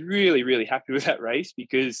 I was really, really happy with that race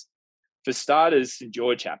because, for starters, St.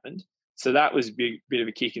 George happened, so that was a bit of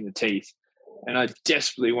a kick in the teeth. And I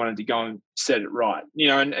desperately wanted to go and set it right,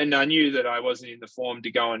 and I knew that I wasn't in the form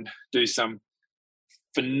to go and do some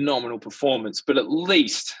phenomenal performance, but at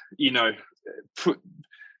least,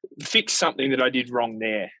 fix something that I did wrong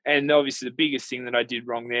there. And obviously the biggest thing that I did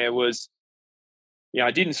wrong there was,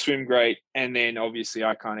 I didn't swim great. And then obviously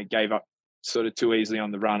I kind of gave up sort of too easily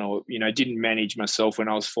on the run, or, didn't manage myself when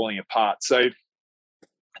I was falling apart. So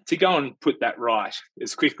to go and put that right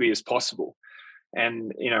as quickly as possible.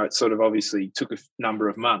 And, it sort of obviously took a number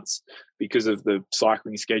of months because of the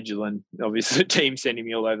cycling schedule and obviously the team sending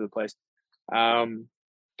me all over the place.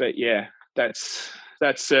 But yeah, that's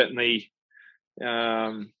certainly,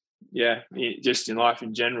 just in life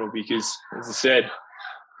in general, because as I said,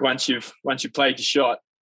 once you've played your shot,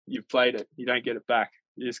 you've played it, you don't get it back.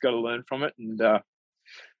 You just got to learn from it and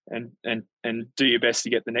do your best to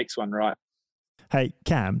get the next one right. Hey,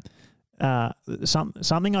 Cam,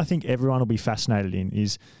 something I think everyone will be fascinated in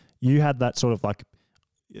is you had that sort of like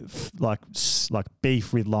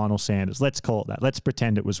beef with Lionel Sanders. Let's call it that. Let's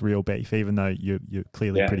pretend it was real beef, even though you're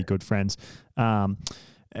clearly pretty good friends.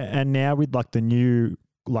 And now with like the new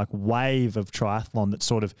wave of triathlon that's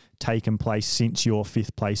sort of taken place since your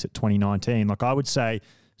 5th place at 2019, like I would say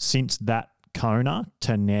since that Kona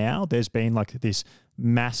to now, there's been like this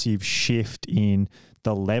massive shift in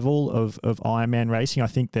the level of Ironman racing. I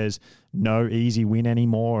think there's no easy win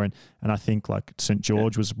anymore. And I think like St.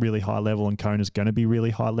 George was really high level and Kona's going to be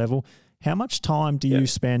really high level. How much time do you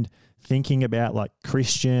spend thinking about like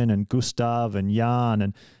Christian and Gustav and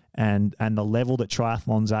Jan and the level that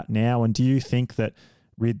triathlon's at now? And do you think that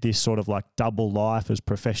with this sort of like double life as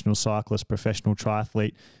professional cyclist, professional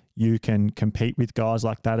triathlete, you can compete with guys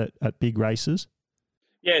like that at big races?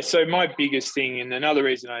 Yeah, so my biggest thing, and another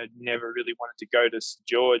reason I never really wanted to go to St.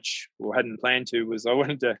 George or hadn't planned to, was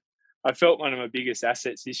I felt one of my biggest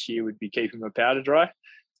assets this year would be keeping my powder dry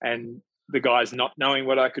and the guys not knowing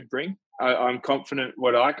what I could bring. I'm confident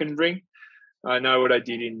what I can bring. I know what I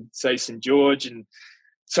did in, say, St. George in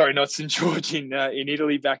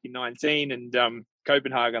Italy back in 19 and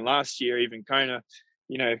Copenhagen last year, even Kona,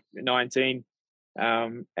 19.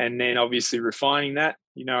 And then obviously refining that,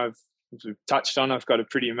 as we've touched on, I've got a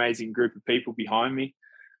pretty amazing group of people behind me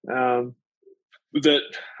that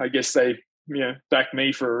I guess they, back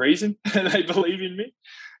me for a reason. They believe in me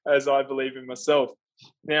as I believe in myself.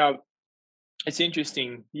 Now, it's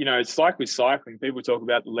interesting, it's like with cycling, people talk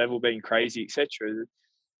about the level being crazy, etc.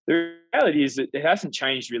 The reality is that it hasn't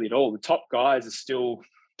changed really at all. The top guys are still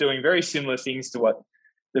doing very similar things to what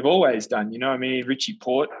they've always done. Richie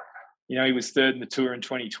Port, he was 3rd in the Tour in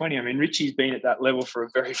 2020. Richie's been at that level for a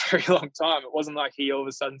very, very long time. It wasn't like he all of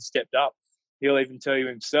a sudden stepped up. He'll even tell you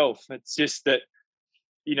himself. It's just that,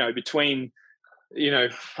 between,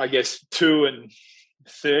 I guess 2 and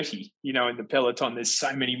 30, in the peloton, there's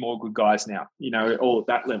so many more good guys now, all at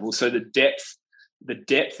that level. So the depth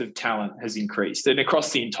of talent has increased, and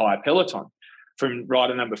across the entire peloton, from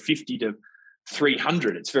rider number 50 to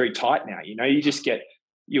 300, it's very tight now.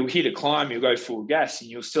 You'll hit a climb, you'll go full gas, and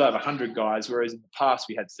you'll still have 100 guys, whereas in the past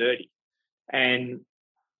we had 30. And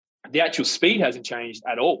the actual speed hasn't changed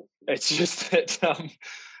at all. It's just that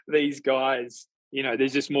these guys,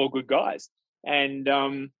 there's just more good guys. And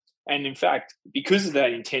in fact, because of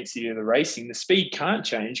that intensity of the racing, the speed can't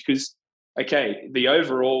change because, the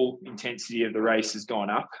overall intensity of the race has gone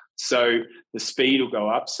up. So the speed will go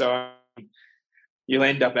up. So you'll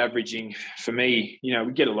end up averaging, for me,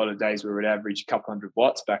 we get a lot of days where we'd average a couple 100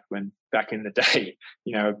 watts back in the day,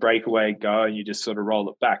 a breakaway go and you just sort of roll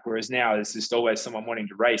it back. Whereas now there's just always someone wanting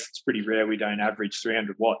to race. It's pretty rare we don't average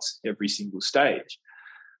 300 watts every single stage.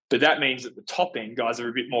 But that means that the top end guys are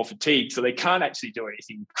a bit more fatigued, so they can't actually do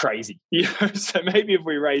anything crazy. So maybe if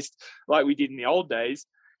we raced like we did in the old days,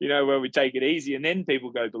 where we take it easy and then people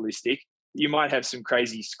go ballistic, you might have some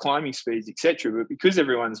crazy climbing speeds, etc. But because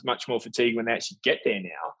everyone's much more fatigued when they actually get there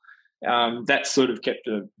now, that's sort of kept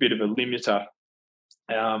a bit of a limiter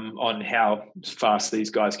on how fast these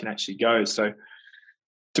guys can actually go. So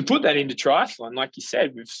to put that into triathlon, like you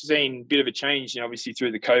said, we've seen a bit of a change, obviously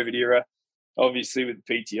through the COVID era. obviously with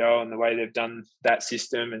the PTO and the way they've done that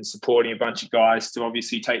system and supporting a bunch of guys to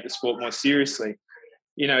obviously take the sport more seriously.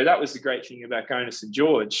 That was the great thing about going to St.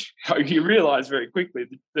 George. You realise very quickly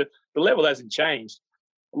the level hasn't changed.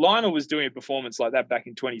 Lionel was doing a performance like that back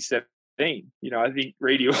in 2017. I think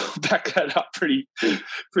Reedy will back that up pretty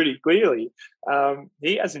clearly. Lionel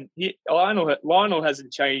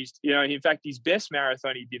hasn't changed. In fact, his best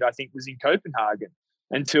marathon he did, I think, was in Copenhagen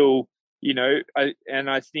until,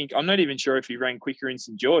 I think, I'm not even sure if he ran quicker in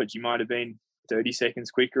St. George. He might have been 30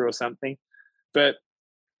 seconds quicker or something. But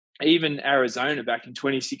even Arizona back in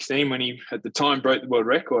 2016, when he at the time broke the world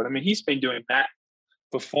record, I mean, he's been doing that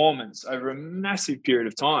performance over a massive period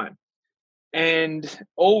of time. And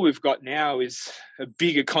all we've got now is a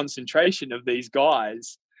bigger concentration of these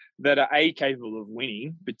guys that are capable of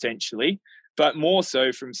winning potentially, but more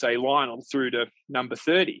so from, say, Lionel through to number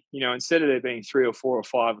 30. Instead of there being 3 or 4 or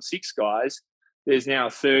 5 or 6 guys, there's now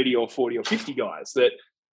 30 or 40 or 50 guys that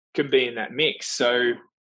can be in that mix. So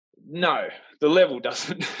no, the level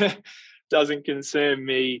doesn't concern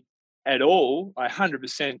me at all. I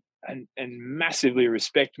 100% and massively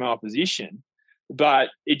respect my opposition, but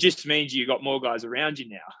it just means you got more guys around you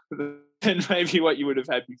now than maybe what you would have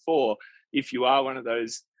had before if you are one of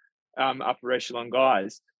those upper echelon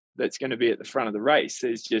guys that's going to be at the front of the race.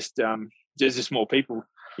 There's just more people,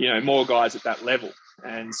 more guys at that level.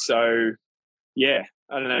 And so, yeah,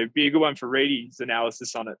 I don't know, be a good one for Reedy's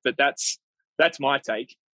analysis on it, but that's my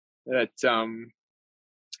take. That I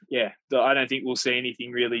don't think we'll see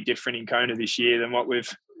anything really different in Kona this year than what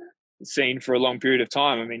we've seen for a long period of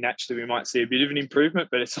time. I mean, naturally we might see a bit of an improvement,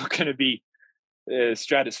 but it's not going to be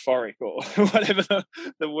stratospheric or whatever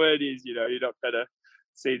the word is. You're not going to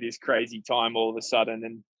see this crazy time all of a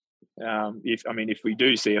sudden. And if we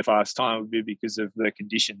do see a fast time, it would be because of the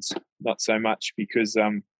conditions, not so much because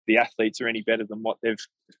the athletes are any better than what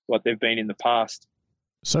they've been in the past.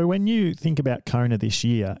 So when you think about Kona this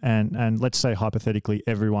year, and let's say hypothetically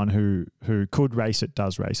everyone who could race it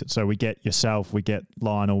does race it. So we get yourself, we get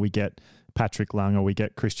Lionel, we get Patrick Langer, we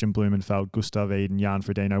get Christian Blumenfeld, Gustav Eden, Jan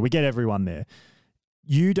Frodeno, we get everyone there.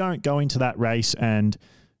 You don't go into that race and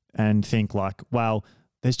think like, well,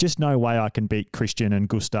 there's just no way I can beat Christian and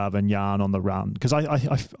Gustav and Jan on the run. Because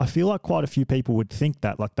I feel like quite a few people would think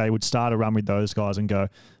that, like they would start a run with those guys and go,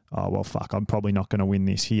 oh, well, fuck, I'm probably not going to win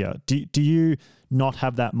this here. Do you not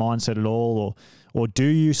have that mindset at all? Or do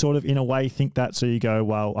you sort of in a way think that, so you go,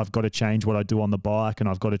 well, I've got to change what I do on the bike and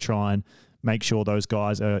I've got to try and make sure those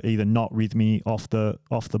guys are either not with me off the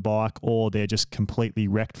bike or they're just completely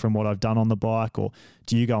wrecked from what I've done on the bike? Or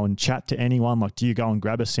do you go and chat to anyone? Like, do you go and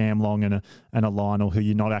grab a Sam Long and a Lionel who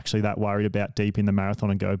you're not actually that worried about deep in the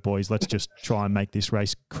marathon and go, boys, let's just try and make this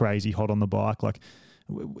race crazy hot on the bike? Like,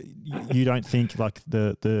 you don't think like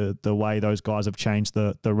the way those guys have changed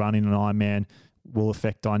the run in an Ironman will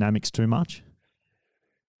affect dynamics too much?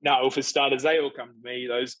 No, for starters, they all come to me,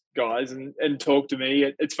 those guys, and talk to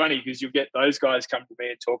me. It's funny because you'll get those guys come to me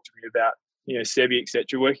and talk to me about, Sebi,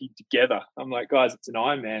 etc., working together. I'm like, guys, it's an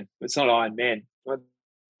Ironman. It's not Ironman. What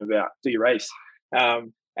about? Do your race.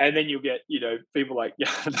 And then you'll get, people like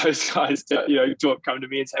those guys come to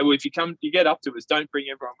me and say, well, if you get up to us, don't bring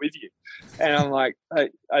everyone with you. And I'm like, I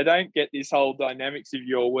don't get this whole dynamics of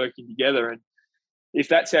you all working together. And if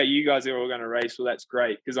that's how you guys are all going to race, well, that's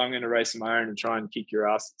great, because I'm going to race on my own and try and kick your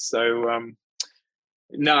asses. So,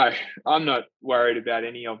 no, I'm not worried about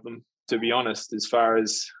any of them, to be honest, as far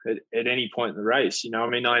as at any point in the race. I'm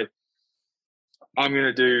going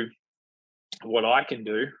to do what I can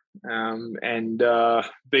do and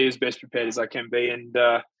be as best prepared as I can be. And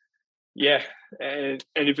and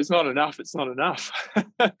if it's not enough, it's not enough.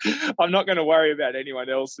 I'm not going to worry about anyone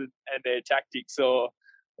else and their tactics or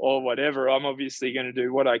whatever. I'm obviously going to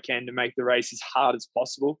do what I can to make the race as hard as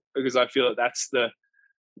possible, because I feel that that's the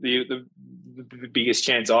biggest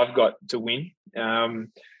chance I've got to win. And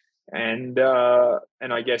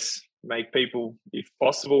I guess make people, if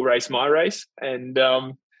possible, race my race, and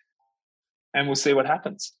we'll see what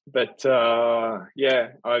happens. But my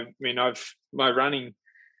running,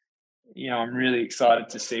 I'm really excited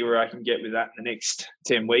to see where I can get with that in the next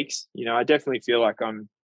 10 weeks. I definitely feel like I'm,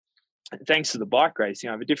 thanks to the bike race,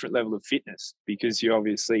 I have a different level of fitness, because you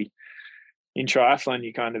obviously in triathlon,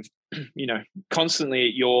 you kind of, constantly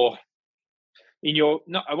in your,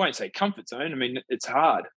 not, I won't say comfort zone. I mean, it's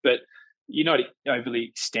hard, but you're not overly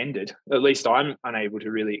extended. At least I'm unable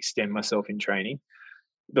to really extend myself in training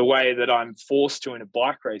the way that I'm forced to in a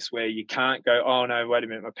bike race, where you can't go, oh no, wait a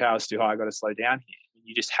minute, my power's too high, I got to slow down here.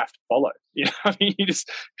 You just have to follow. You just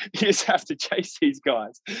have to chase these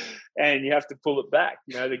guys, and you have to pull it back.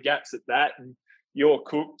 The gaps at that, and you're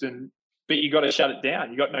cooked, and but you got to shut it down.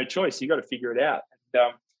 You got no choice. You got to figure it out.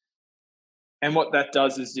 And what that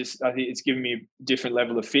does is just, I think it's given me a different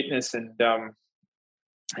level of fitness, and I'm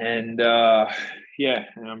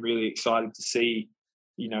really excited to see,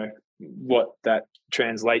 what that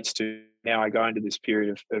translates to. Now I go into this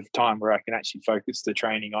period of time where I can actually focus the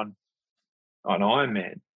training on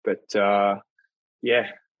Ironman. But I've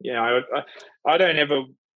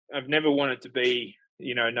never wanted to be,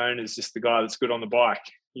 known as just the guy that's good on the bike.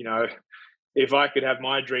 If I could have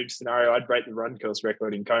my dream scenario, I'd break the run course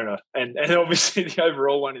record in Kona, and obviously the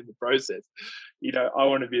overall one in the process. I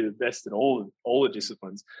want to be the best in all the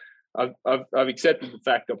disciplines. I've accepted the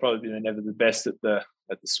fact I'll probably be never the best at the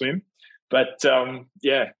swim, but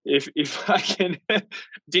if I can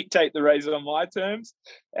dictate the race on my terms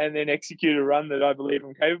and then execute a run that I believe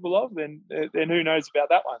I'm capable of, then who knows about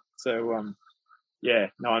that one. So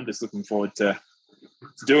I'm just looking forward to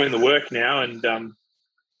doing the work now, and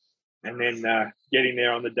then getting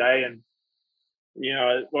there on the day. And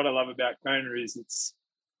what I love about Kona is it's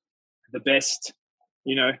the best,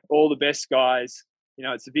 all the best guys.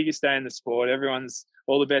 It's the biggest day in the sport.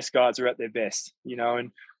 All the best guys are at their best,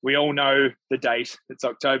 and we all know the date. It's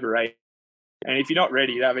October 8th. And if you're not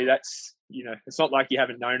ready, that's, it's not like you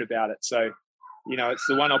haven't known about it. So, it's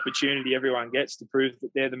the one opportunity everyone gets to prove that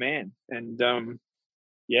they're the man. And and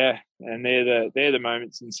they're the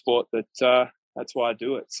moments in sport that that's why I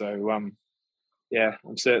do it. So I'm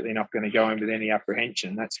certainly not going to go in with any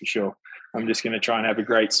apprehension, that's for sure. I'm just going to try and have a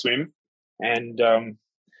great swim, and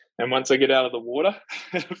once I get out of the water,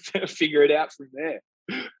 figure it out from there.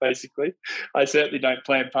 Basically, I certainly don't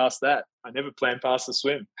plan past that. I never plan past the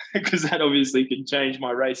swim, because that obviously can change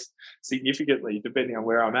my race significantly depending on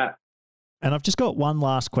where I'm at. And I've just got one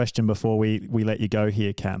last question before we let you go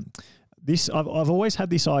here, Cam. I've always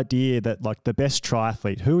had this idea that, like, the best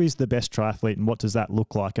triathlete, who is the best triathlete and what does that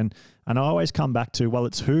look like? And I always come back to, well,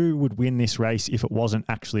 it's who would win this race if it wasn't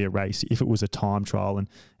actually a race, if it was a time trial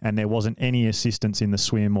and there wasn't any assistance in the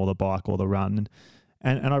swim or the bike or the run.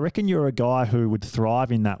 And I reckon you're a guy who would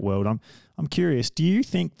thrive in that world. I'm curious, do you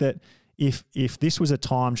think that if this was a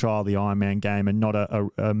time trial, the Ironman game, and not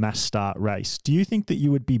a mass start race, do you think that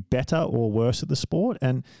you would be better or worse at the sport?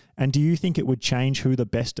 And do you think it would change who the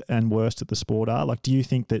best and worst at the sport are? Like, do you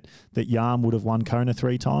think that Yarm would have won Kona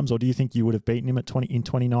 3 times, or do you think you would have beaten him in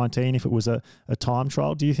 2019 if it was a time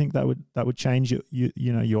trial? Do you think that would change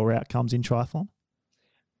your outcomes in triathlon?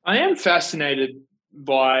 I am fascinated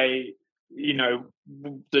by,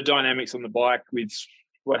 the dynamics on the bike with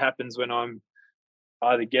what happens when I'm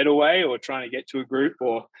either getaway or trying to get to a group,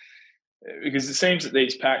 or because it seems that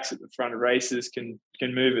these packs at the front of races can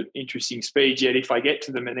move at interesting speeds, yet if I get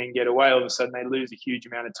to them and then get away, all of a sudden they lose a huge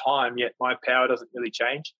amount of time, yet my power doesn't really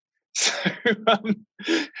change. So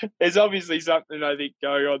there's obviously something, I think,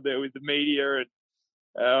 going on there with the media and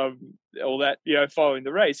all that, following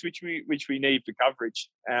the race, which we need for coverage.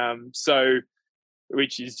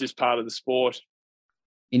 Which is just part of the sport.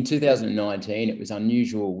 In 2019, it was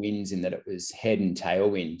unusual winds in that it was head and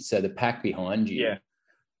tailwind. So the pack behind you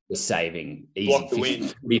was saving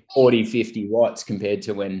easy 40, 50 watts compared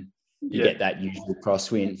to when you get that usual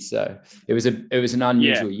crosswind. So it was an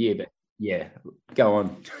unusual year, but go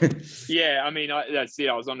on. I mean, that's it.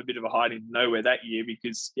 I was on a bit of a hide in nowhere that year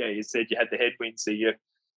because, you said you had the headwind,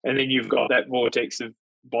 and then you've got that vortex of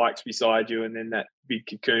bikes beside you, and then that big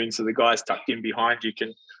cocoon, so the guys tucked in behind you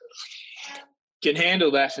can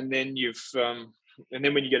handle that, and then and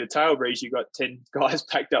then when you get a tail breeze, you've got 10 guys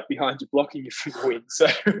packed up behind you blocking you from the wind. So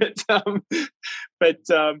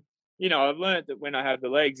I've learned that when I have the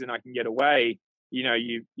legs and I can get away,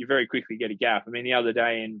 you very quickly get a gap. I mean, the other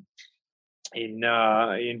day in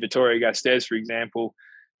Vitoria-Gasteiz, for example,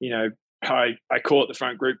 I caught the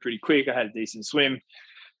front group pretty quick. I had a decent swim.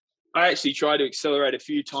 I actually tried to accelerate a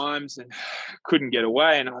few times and couldn't get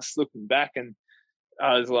away. And I was looking back and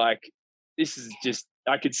I was like, this is just,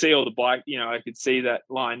 I could see all the bike, I could see that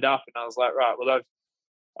lined up. And I was like, right, well,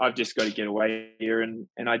 I've just got to get away here. And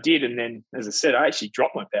I did. And then, as I said, I actually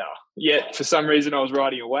dropped my power. Yet for some reason I was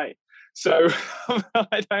riding away. So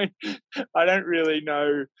I don't really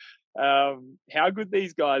know how good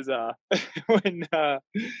these guys are when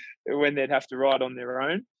they'd have to ride on their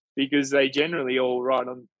own, because they generally all ride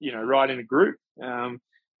in a group.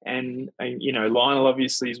 And Lionel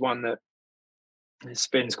obviously is one that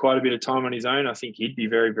spends quite a bit of time on his own. I think he'd be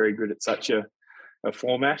very, very good at such a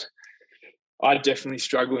format. I definitely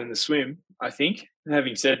struggle in the swim, I think.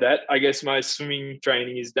 Having said that, I guess my swimming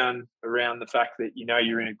training is done around the fact that,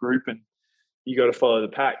 you're in a group and you got to follow the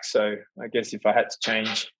pack. So I guess if I had to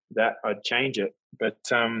change that, I'd change it. But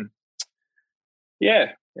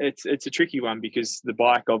it's a tricky one because the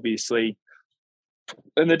bike obviously,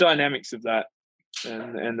 and the dynamics of that,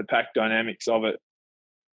 and the pack dynamics of it,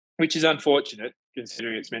 which is unfortunate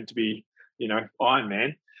considering it's meant to be,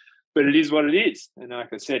 Ironman, but it is what it is. And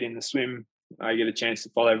like I said, in the swim, I get a chance to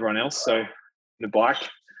follow everyone else. So in the bike,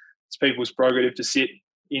 it's people's prerogative to sit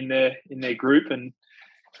in their group, and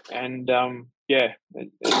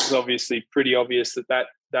it's obviously pretty obvious that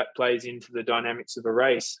plays into the dynamics of a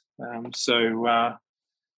race. But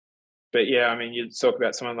yeah, I mean, you talk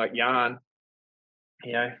about someone like Jan,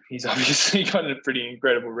 he's obviously got a pretty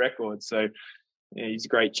incredible record. So he's a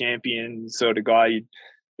great champion sort of guy. You'd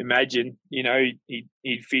imagine,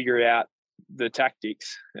 he'd figure out the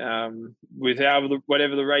tactics with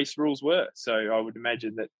whatever the race rules were. So I would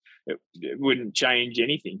imagine that it wouldn't change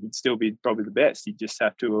anything. He'd still be probably the best. He'd just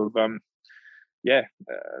have to have,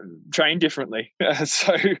 trained differently.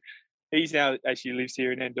 So he's now actually lives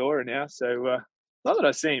here in Andorra now. So not that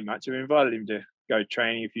I've seen him much. I've invited him to go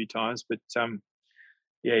training a few times, but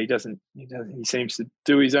he doesn't. He seems to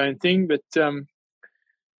do his own thing. But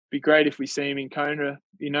be great if we see him in Kona,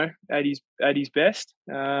 at his best.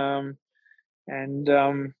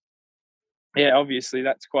 Obviously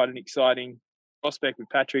that's quite an exciting prospect with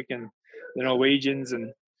Patrick and the Norwegians,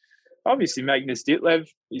 and obviously Magnus Ditlev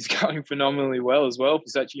is going phenomenally well as well for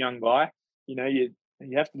such a young guy. You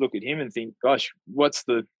have to look at him and think, gosh, where's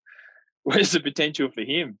the potential for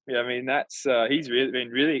him? I mean, that's he's been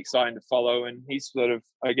really exciting to follow, and he's sort of,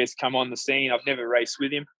 I guess, come on the scene. I've never raced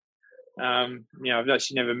with him. I've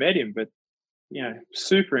actually never met him, but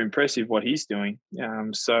super impressive what he's doing.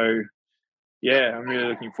 I'm really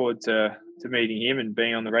looking forward to meeting him and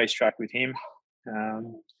being on the racetrack with him.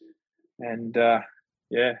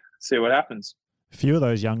 See what happens. A few of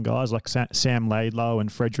those young guys like Sam Laidlow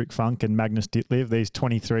and Frederick Funk and Magnus Ditlev, these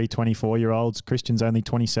 23, 24-year-olds, Christian's only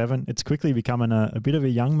 27. It's quickly becoming a bit of a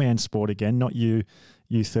young man sport again, not you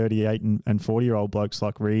 38 and 40-year-old blokes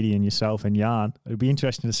like Reedy and yourself and Jan. It'd be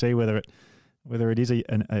interesting to see whether it is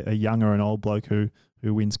a young or an old bloke who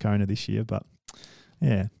wins Kona this year. But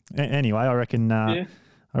yeah, anyway, I reckon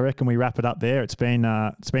we wrap it up there. It's been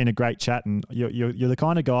a great chat, and you're the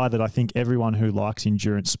kind of guy that I think everyone who likes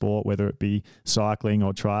endurance sport, whether it be cycling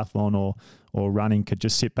or triathlon or running, could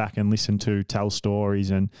just sit back and listen to tell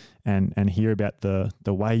stories and hear about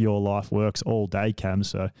the way your life works all day, Cam.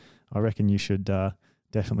 So I reckon you should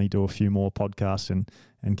definitely do a few more podcasts and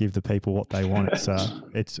give the people what they want. It's just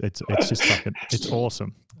fucking, it's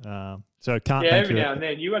awesome. So can't thank every you. now and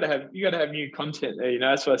then you got to have new content there.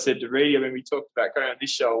 That's what I said to Reedy when we talked about going on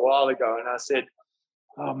this show a while ago, and I said,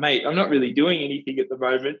 "Oh mate, I'm not really doing anything at the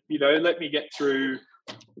moment. Let me get through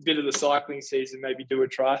a bit of the cycling season, maybe do a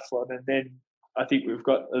triathlon, and then I think we've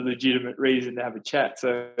got a legitimate reason to have a chat."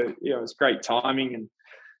 So it's great timing, and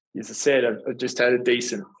as I said, I've just had a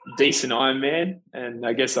decent Ironman, and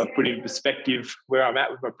I guess I've put in perspective where I'm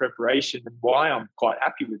at with my preparation and why I'm quite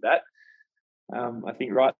happy with that. I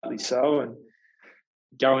think rightly so, and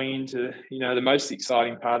going into the most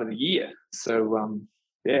exciting part of the year. So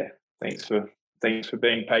thanks for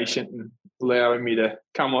being patient and allowing me to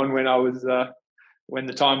come on when I was when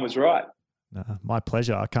the time was right. My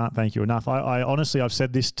pleasure. I can't thank you enough. I honestly, I've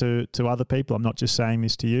said this to other people. I'm not just saying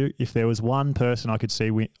this to you. If there was one person I could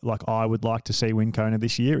see I would like to see win Kona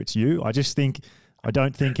this year, it's you. I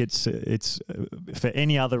don't think it's for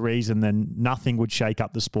any other reason than nothing would shake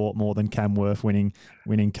up the sport more than Cam Wurf winning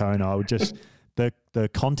Kona. I would just the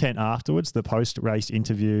content afterwards, the post race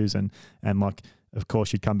interviews and like, of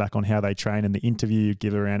course, you'd come back on how they train and the interview you'd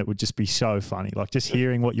give around it would just be so funny. Like just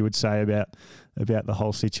hearing what you would say about the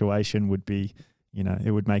whole situation would be,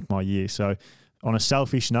 it would make my year. So on a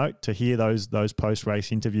selfish note, to hear those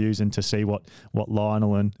post-race interviews and to see what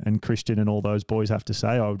Lionel and Christian and all those boys have to say,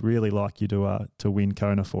 I would really like you to win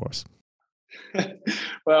Kona for us.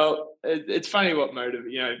 Well, it's funny what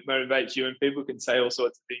motivates you, and people can say all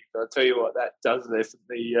sorts of things. But I'll tell you what, that does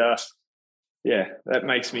definitely, that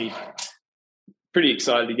makes me pretty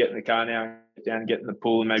excited to get in the car now, get down, get in the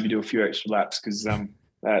pool, and maybe do a few extra laps because I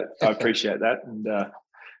appreciate that, and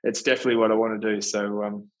it's definitely what I want to do. So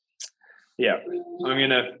I'm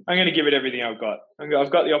gonna give it everything I've got.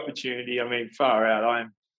 I've got the opportunity. I mean, far out.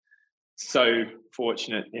 I'm so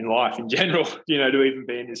fortunate in life in general, to even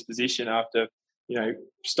be in this position after,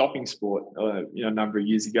 stopping sport, a number of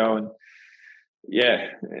years ago, and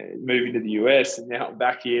moving to the US, and now I'm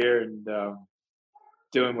back here and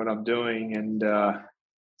doing what I'm doing, and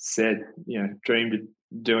dreamed of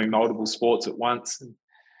doing multiple sports at once. And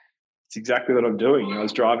it's exactly what I'm doing. I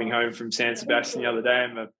was driving home from San Sebastian the other day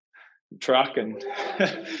in my truck and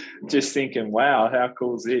just thinking, wow, how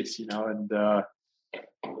cool is this, and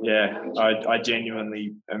yeah, I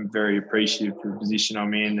genuinely am very appreciative of the position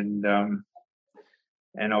I'm in,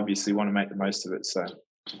 and obviously want to make the most of it. So,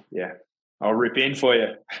 yeah, I'll rip in for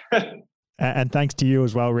you. And thanks to you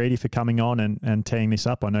as well, Reedy, for coming on and teeing this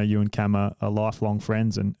up. I know you and Cam are lifelong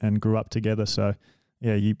friends and grew up together. So,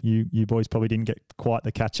 yeah, you boys probably didn't get quite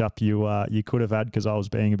the catch up you could have had, because I was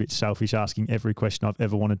being a bit selfish asking every question I've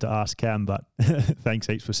ever wanted to ask Cam. But thanks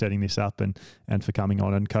heaps for setting this up and for coming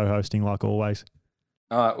on and co-hosting like always.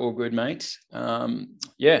 All good, mate.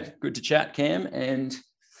 Yeah, good to chat, Cam. And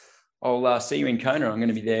I'll see you in Kona. I'm going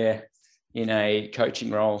to be there in a coaching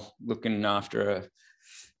role, looking after a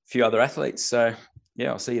few other athletes. So, yeah,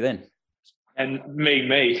 I'll see you then. And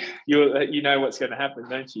me, you know what's going to happen,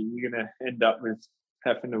 don't you? You're going to end up with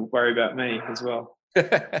having to worry about me as well.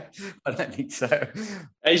 I don't think so.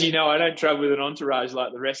 As you know, I don't travel with an entourage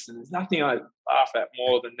like the rest, and there's nothing I laugh at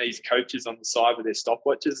more than these coaches on the side with their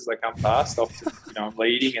stopwatches as I come past. Often, I'm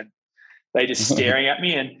leading and they just staring at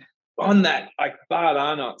me. And on that, like Bart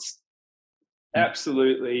Arnott's,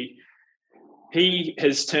 absolutely, he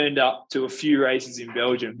has turned up to a few races in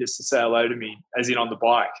Belgium just to say hello to me, as in on the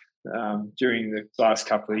bike, during the last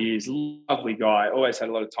couple of years. Lovely guy, always had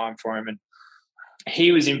a lot of time for him. And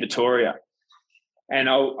he was in Victoria. And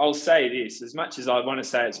I'll say this, as much as I want to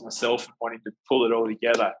say it's myself and wanting to pull it all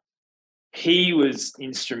together, he was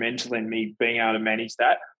instrumental in me being able to manage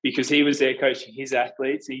that, because he was there coaching his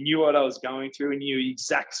athletes. He knew what I was going through and knew the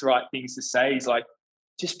exact right things to say. He's like,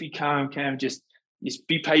 just be calm, Cam, just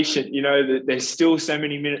be patient. You know, there's still so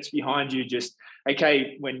many minutes behind you. Just,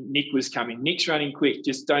 okay, when Nick was coming, Nick's running quick.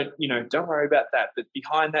 Just don't worry about that. But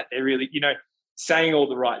behind that, they're really, saying all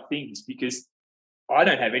the right things, because I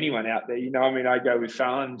don't have anyone out there. I go with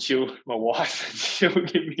Fallon, my wife, and she'll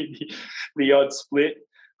give me the odd split.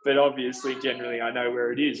 But obviously, generally, I know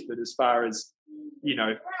where it is. But as far as,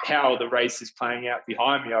 how the race is playing out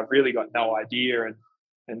behind me, I've really got no idea.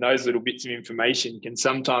 And those little bits of information can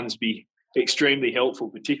sometimes be extremely helpful,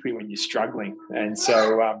 particularly when you're struggling. And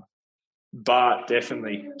so Bart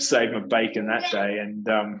definitely saved my bacon that day. And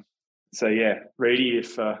so, yeah, Reedy,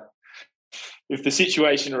 if the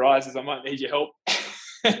situation arises, I might need your help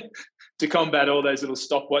to combat all those little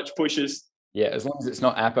stopwatch pushes. Yeah, as long as it's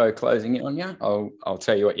not Apo closing it on you, I'll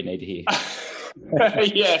tell you what you need to hear.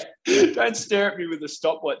 Yeah, don't stare at me with a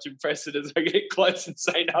stopwatch and press it as I get close and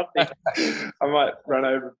say nothing. I might run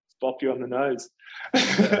over and bop you on the nose.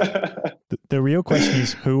 The real question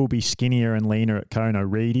is, who will be skinnier and leaner at Kona?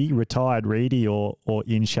 Retired Reedy or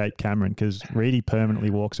in shape Cameron? Because Reedy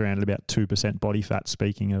permanently walks around at about 2% body fat.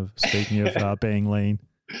 Speaking of being lean.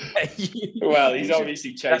 Well, he's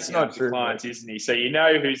obviously chasing after clients, isn't he? So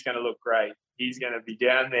who's going to look great. He's going to be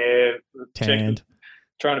down there tanned,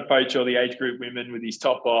 trying to poach all the age group women with his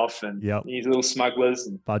top off and his little smugglers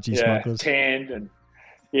and budgie smugglers, tanned and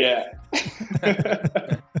yeah.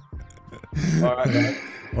 All right, mate.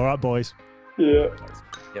 All right, boys. Yeah.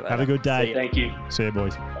 Have a good day. Thank you. See you,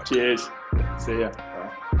 boys. Cheers. See ya.